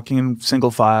ankles and walking in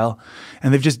single file,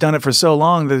 and they've just done it for so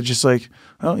long that they're just like,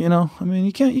 oh, you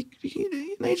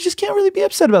just can't really be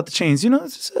upset about the chains.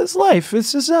 It's life.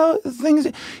 It's just how things.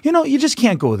 You just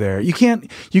can't go there. You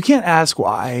can't ask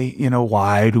why.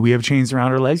 Why do we have chains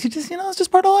around our legs? It's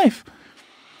just part of life.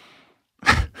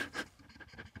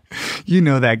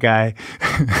 That guy.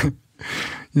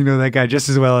 That guy just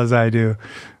as well as I do.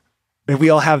 And we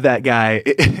all have that guy,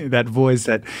 that voice,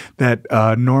 that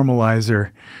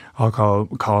normalizer. I'll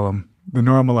call him the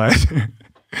normalizer.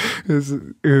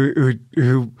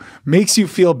 who makes you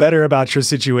feel better about your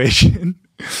situation,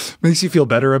 makes you feel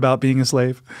better about being a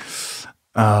slave.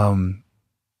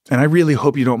 And I really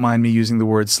hope you don't mind me using the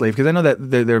word slave, because I know that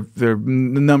there are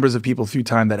numbers of people through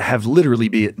time that have literally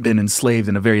been enslaved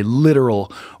in a very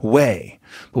literal way.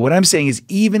 But what I'm saying is,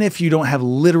 even if you don't have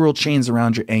literal chains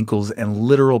around your ankles and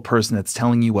literal person that's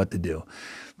telling you what to do,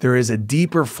 there is a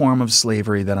deeper form of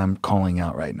slavery that I'm calling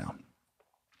out right now.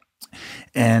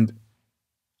 And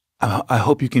I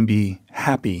hope you can be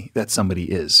happy that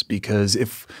somebody is, because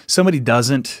if somebody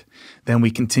doesn't, then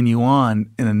we continue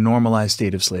on in a normalized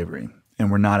state of slavery. And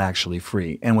we're not actually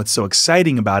free. And what's so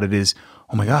exciting about it is,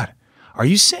 oh my God, are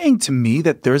you saying to me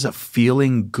that there's a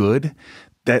feeling good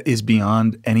that is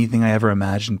beyond anything I ever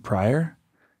imagined prior?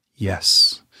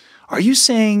 Yes. Are you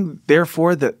saying,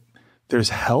 therefore, that there's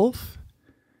health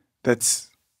that's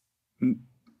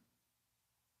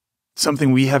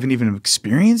something we haven't even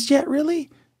experienced yet,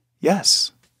 really?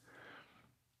 Yes.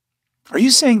 Are you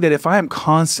saying that if I am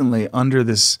constantly under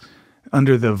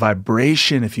the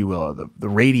vibration, if you will, the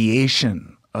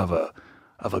radiation of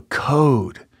a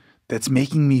code that's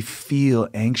making me feel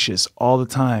anxious all the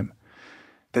time,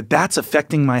 that's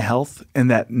affecting my health, and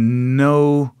that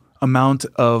no amount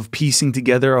of piecing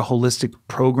together a holistic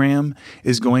program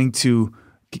is going to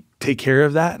take care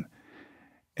of that,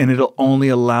 and it'll only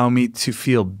allow me to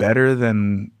feel better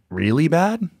than really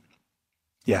bad?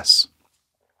 Yes.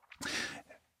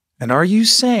 And are you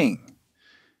saying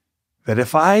that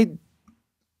if I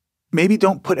maybe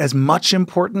don't put as much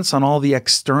importance on all the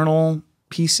external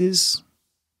pieces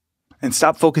and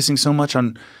stop focusing so much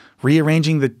on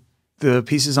rearranging the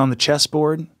pieces on the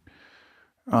chessboard,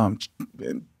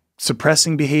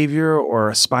 suppressing behavior or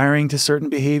aspiring to certain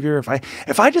behavior,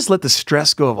 if I just let the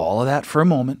stress go of all of that for a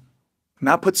moment,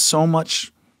 not put so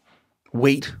much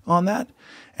weight on that,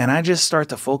 and I just start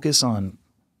to focus on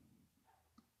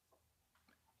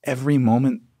every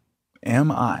moment,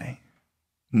 am I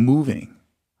moving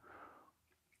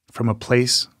from a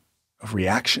place of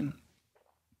reaction,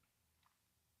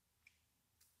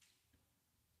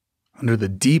 under the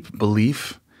deep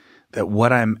belief that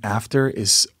what I'm after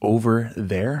is over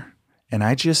there, and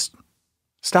I just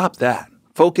stop that,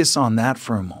 focus on that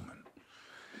for a moment?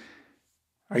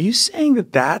 Are you saying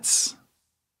that that's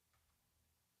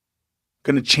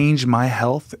going to change my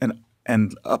health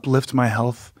and uplift my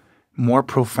health more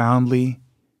profoundly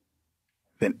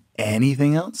than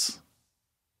anything else?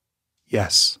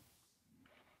 Yes.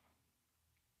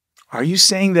 Are you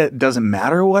saying that it doesn't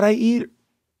matter what I eat?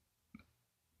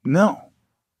 No.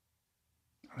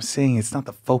 I'm saying it's not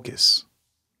the focus.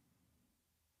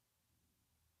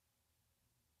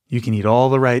 You can eat all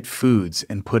the right foods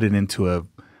and put it into a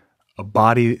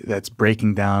body that's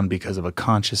breaking down because of a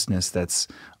consciousness that's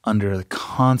under the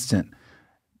constant,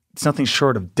 it's nothing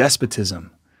short of despotism.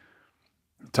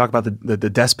 Talk about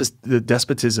the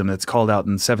despotism that's called out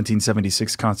in the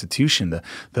 1776 Constitution,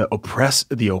 the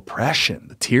oppression,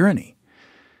 the tyranny.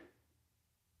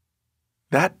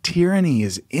 That tyranny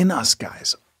is in us,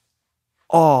 guys,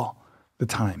 all the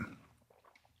time.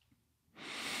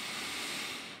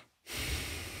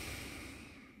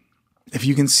 If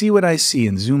you can see what I see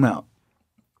and zoom out,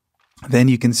 then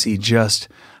you can see just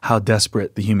how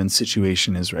desperate the human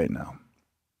situation is right now.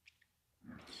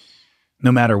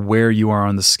 No matter where you are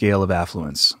on the scale of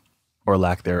affluence or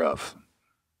lack thereof.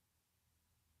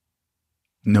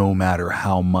 No matter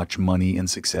how much money and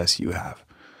success you have.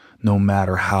 No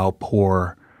matter how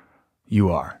poor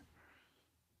you are.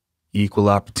 Equal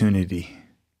opportunity.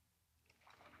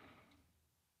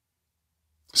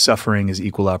 Suffering is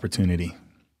equal opportunity.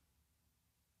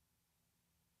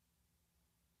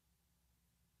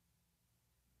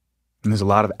 And there's a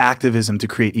lot of activism to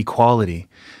create equality.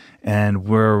 And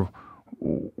we're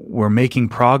making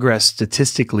progress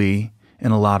statistically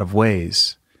in a lot of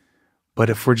ways. But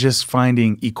if we're just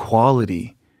finding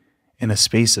equality in a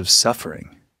space of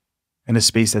suffering, in a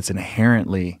space that's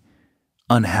inherently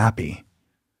unhappy,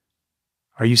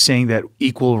 are you saying that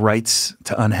equal rights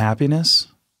to unhappiness?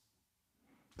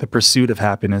 The pursuit of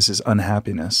happiness is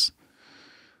unhappiness.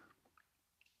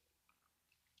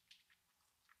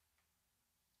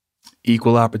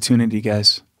 Equal opportunity,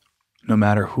 guys. No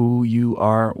matter who you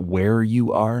are, where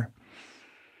you are,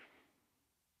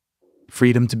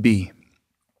 freedom to be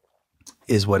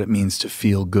is what it means to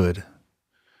feel good.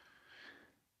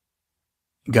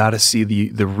 You got to see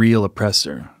the real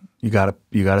oppressor. You got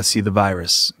to see the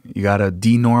virus. You got to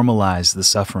denormalize the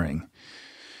suffering.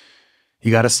 You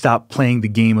got to stop playing the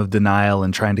game of denial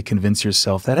and trying to convince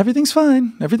yourself that everything's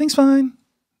fine. Everything's fine.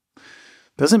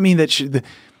 Doesn't mean that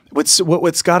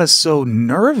what's got us so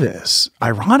nervous,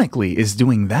 ironically, is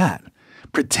doing that.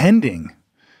 Pretending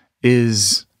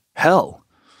is hell.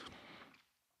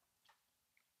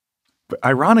 But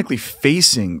ironically,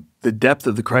 facing the depth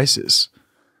of the crisis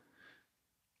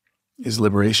is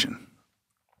liberation.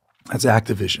 That's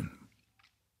Activision.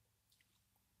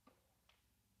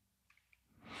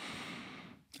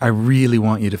 I really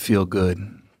want you to feel good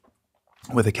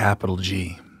with a capital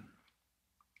G.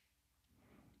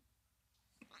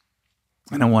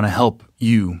 And I want to help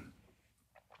you.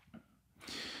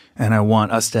 And I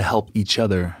want us to help each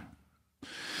other.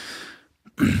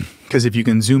 Because if you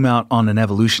can zoom out on an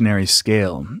evolutionary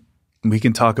scale, we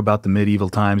can talk about the medieval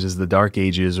times as the Dark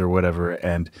Ages or whatever,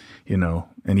 and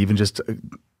and even just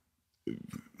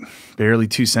barely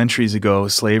 2 centuries ago,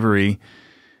 slavery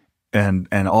and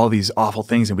all these awful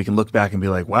things, and we can look back and be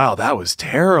like, wow, that was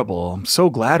terrible. I'm so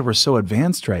glad we're so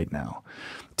advanced right now.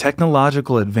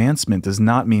 Technological advancement does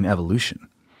not mean evolution.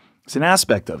 It's an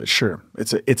aspect of it, sure.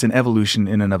 It's an evolution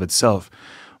in and of itself.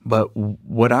 But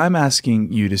what I'm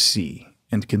asking you to see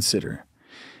and consider,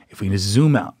 if we just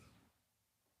zoom out,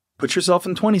 put yourself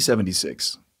in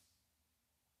 2076,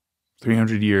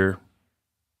 300-year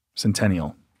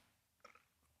centennial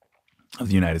of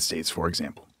the United States, for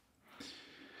example.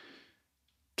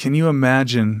 Can you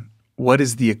imagine what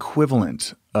is the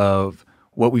equivalent of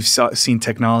what we've seen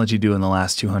technology do in the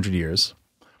last 200 years?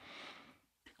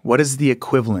 What is the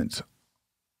equivalent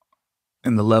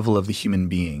in the level of the human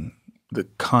being, the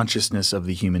consciousness of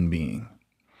the human being,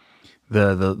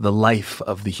 the life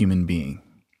of the human being?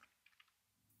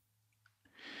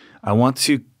 I want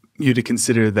you to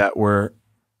consider that we're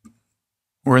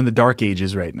in the Dark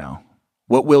Ages right now.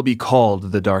 What will be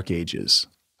called the Dark Ages?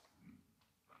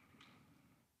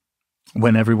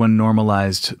 When everyone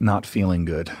normalized not feeling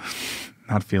good,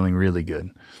 not feeling really good.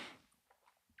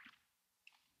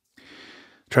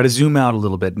 Try to zoom out a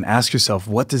little bit and ask yourself,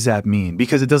 what does that mean?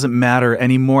 Because it doesn't matter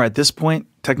anymore at this point,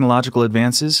 technological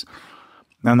advances.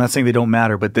 Now, I'm not saying they don't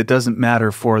matter, but it doesn't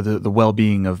matter for the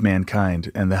well-being of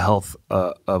mankind and the health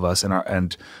of us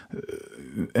and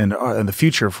the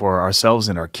future for ourselves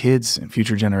and our kids and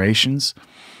future generations.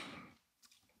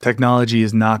 Technology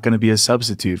is not going to be a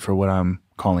substitute for what I'm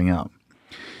calling out.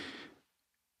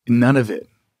 None of it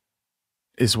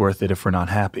is worth it if we're not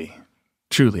happy,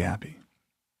 truly happy.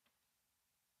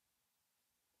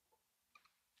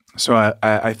 So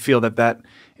I feel that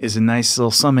is a nice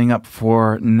little summing up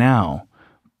for now.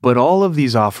 But all of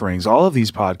these offerings, all of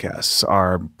these podcasts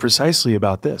are precisely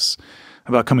about this,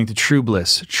 about coming to true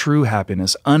bliss, true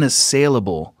happiness,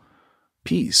 unassailable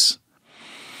peace,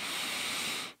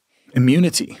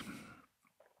 immunity,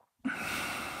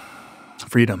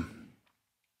 freedom,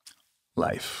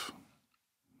 life.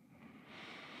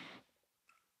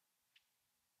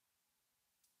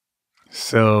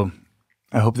 So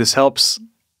I hope this helps.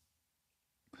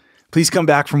 Please come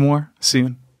back for more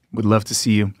soon. Would love to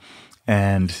see you.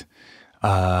 And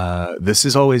this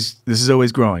is always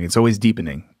growing. It's always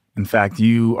deepening. In fact,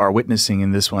 you are witnessing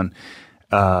in this one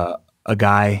a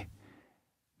guy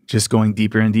just going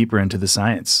deeper and deeper into the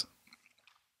science.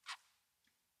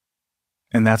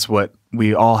 And that's what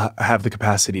we all have the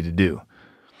capacity to do.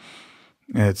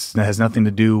 It has nothing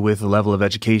to do with the level of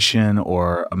education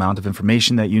or amount of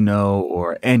information that you know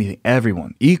or anything.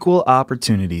 Everyone, equal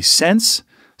opportunity, sense,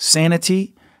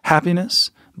 sanity,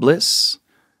 happiness, bliss,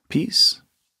 peace,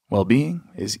 well-being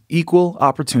is equal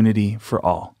opportunity for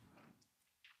all,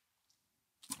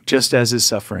 just as is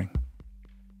suffering.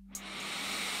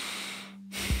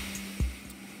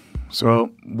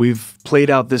 So we've played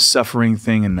out this suffering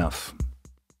thing enough.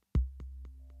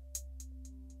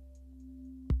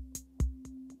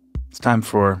 It's time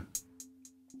for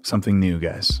something new,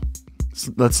 guys.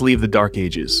 Let's leave the Dark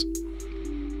Ages.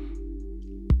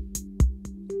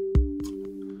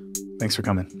 Thanks for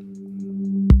coming.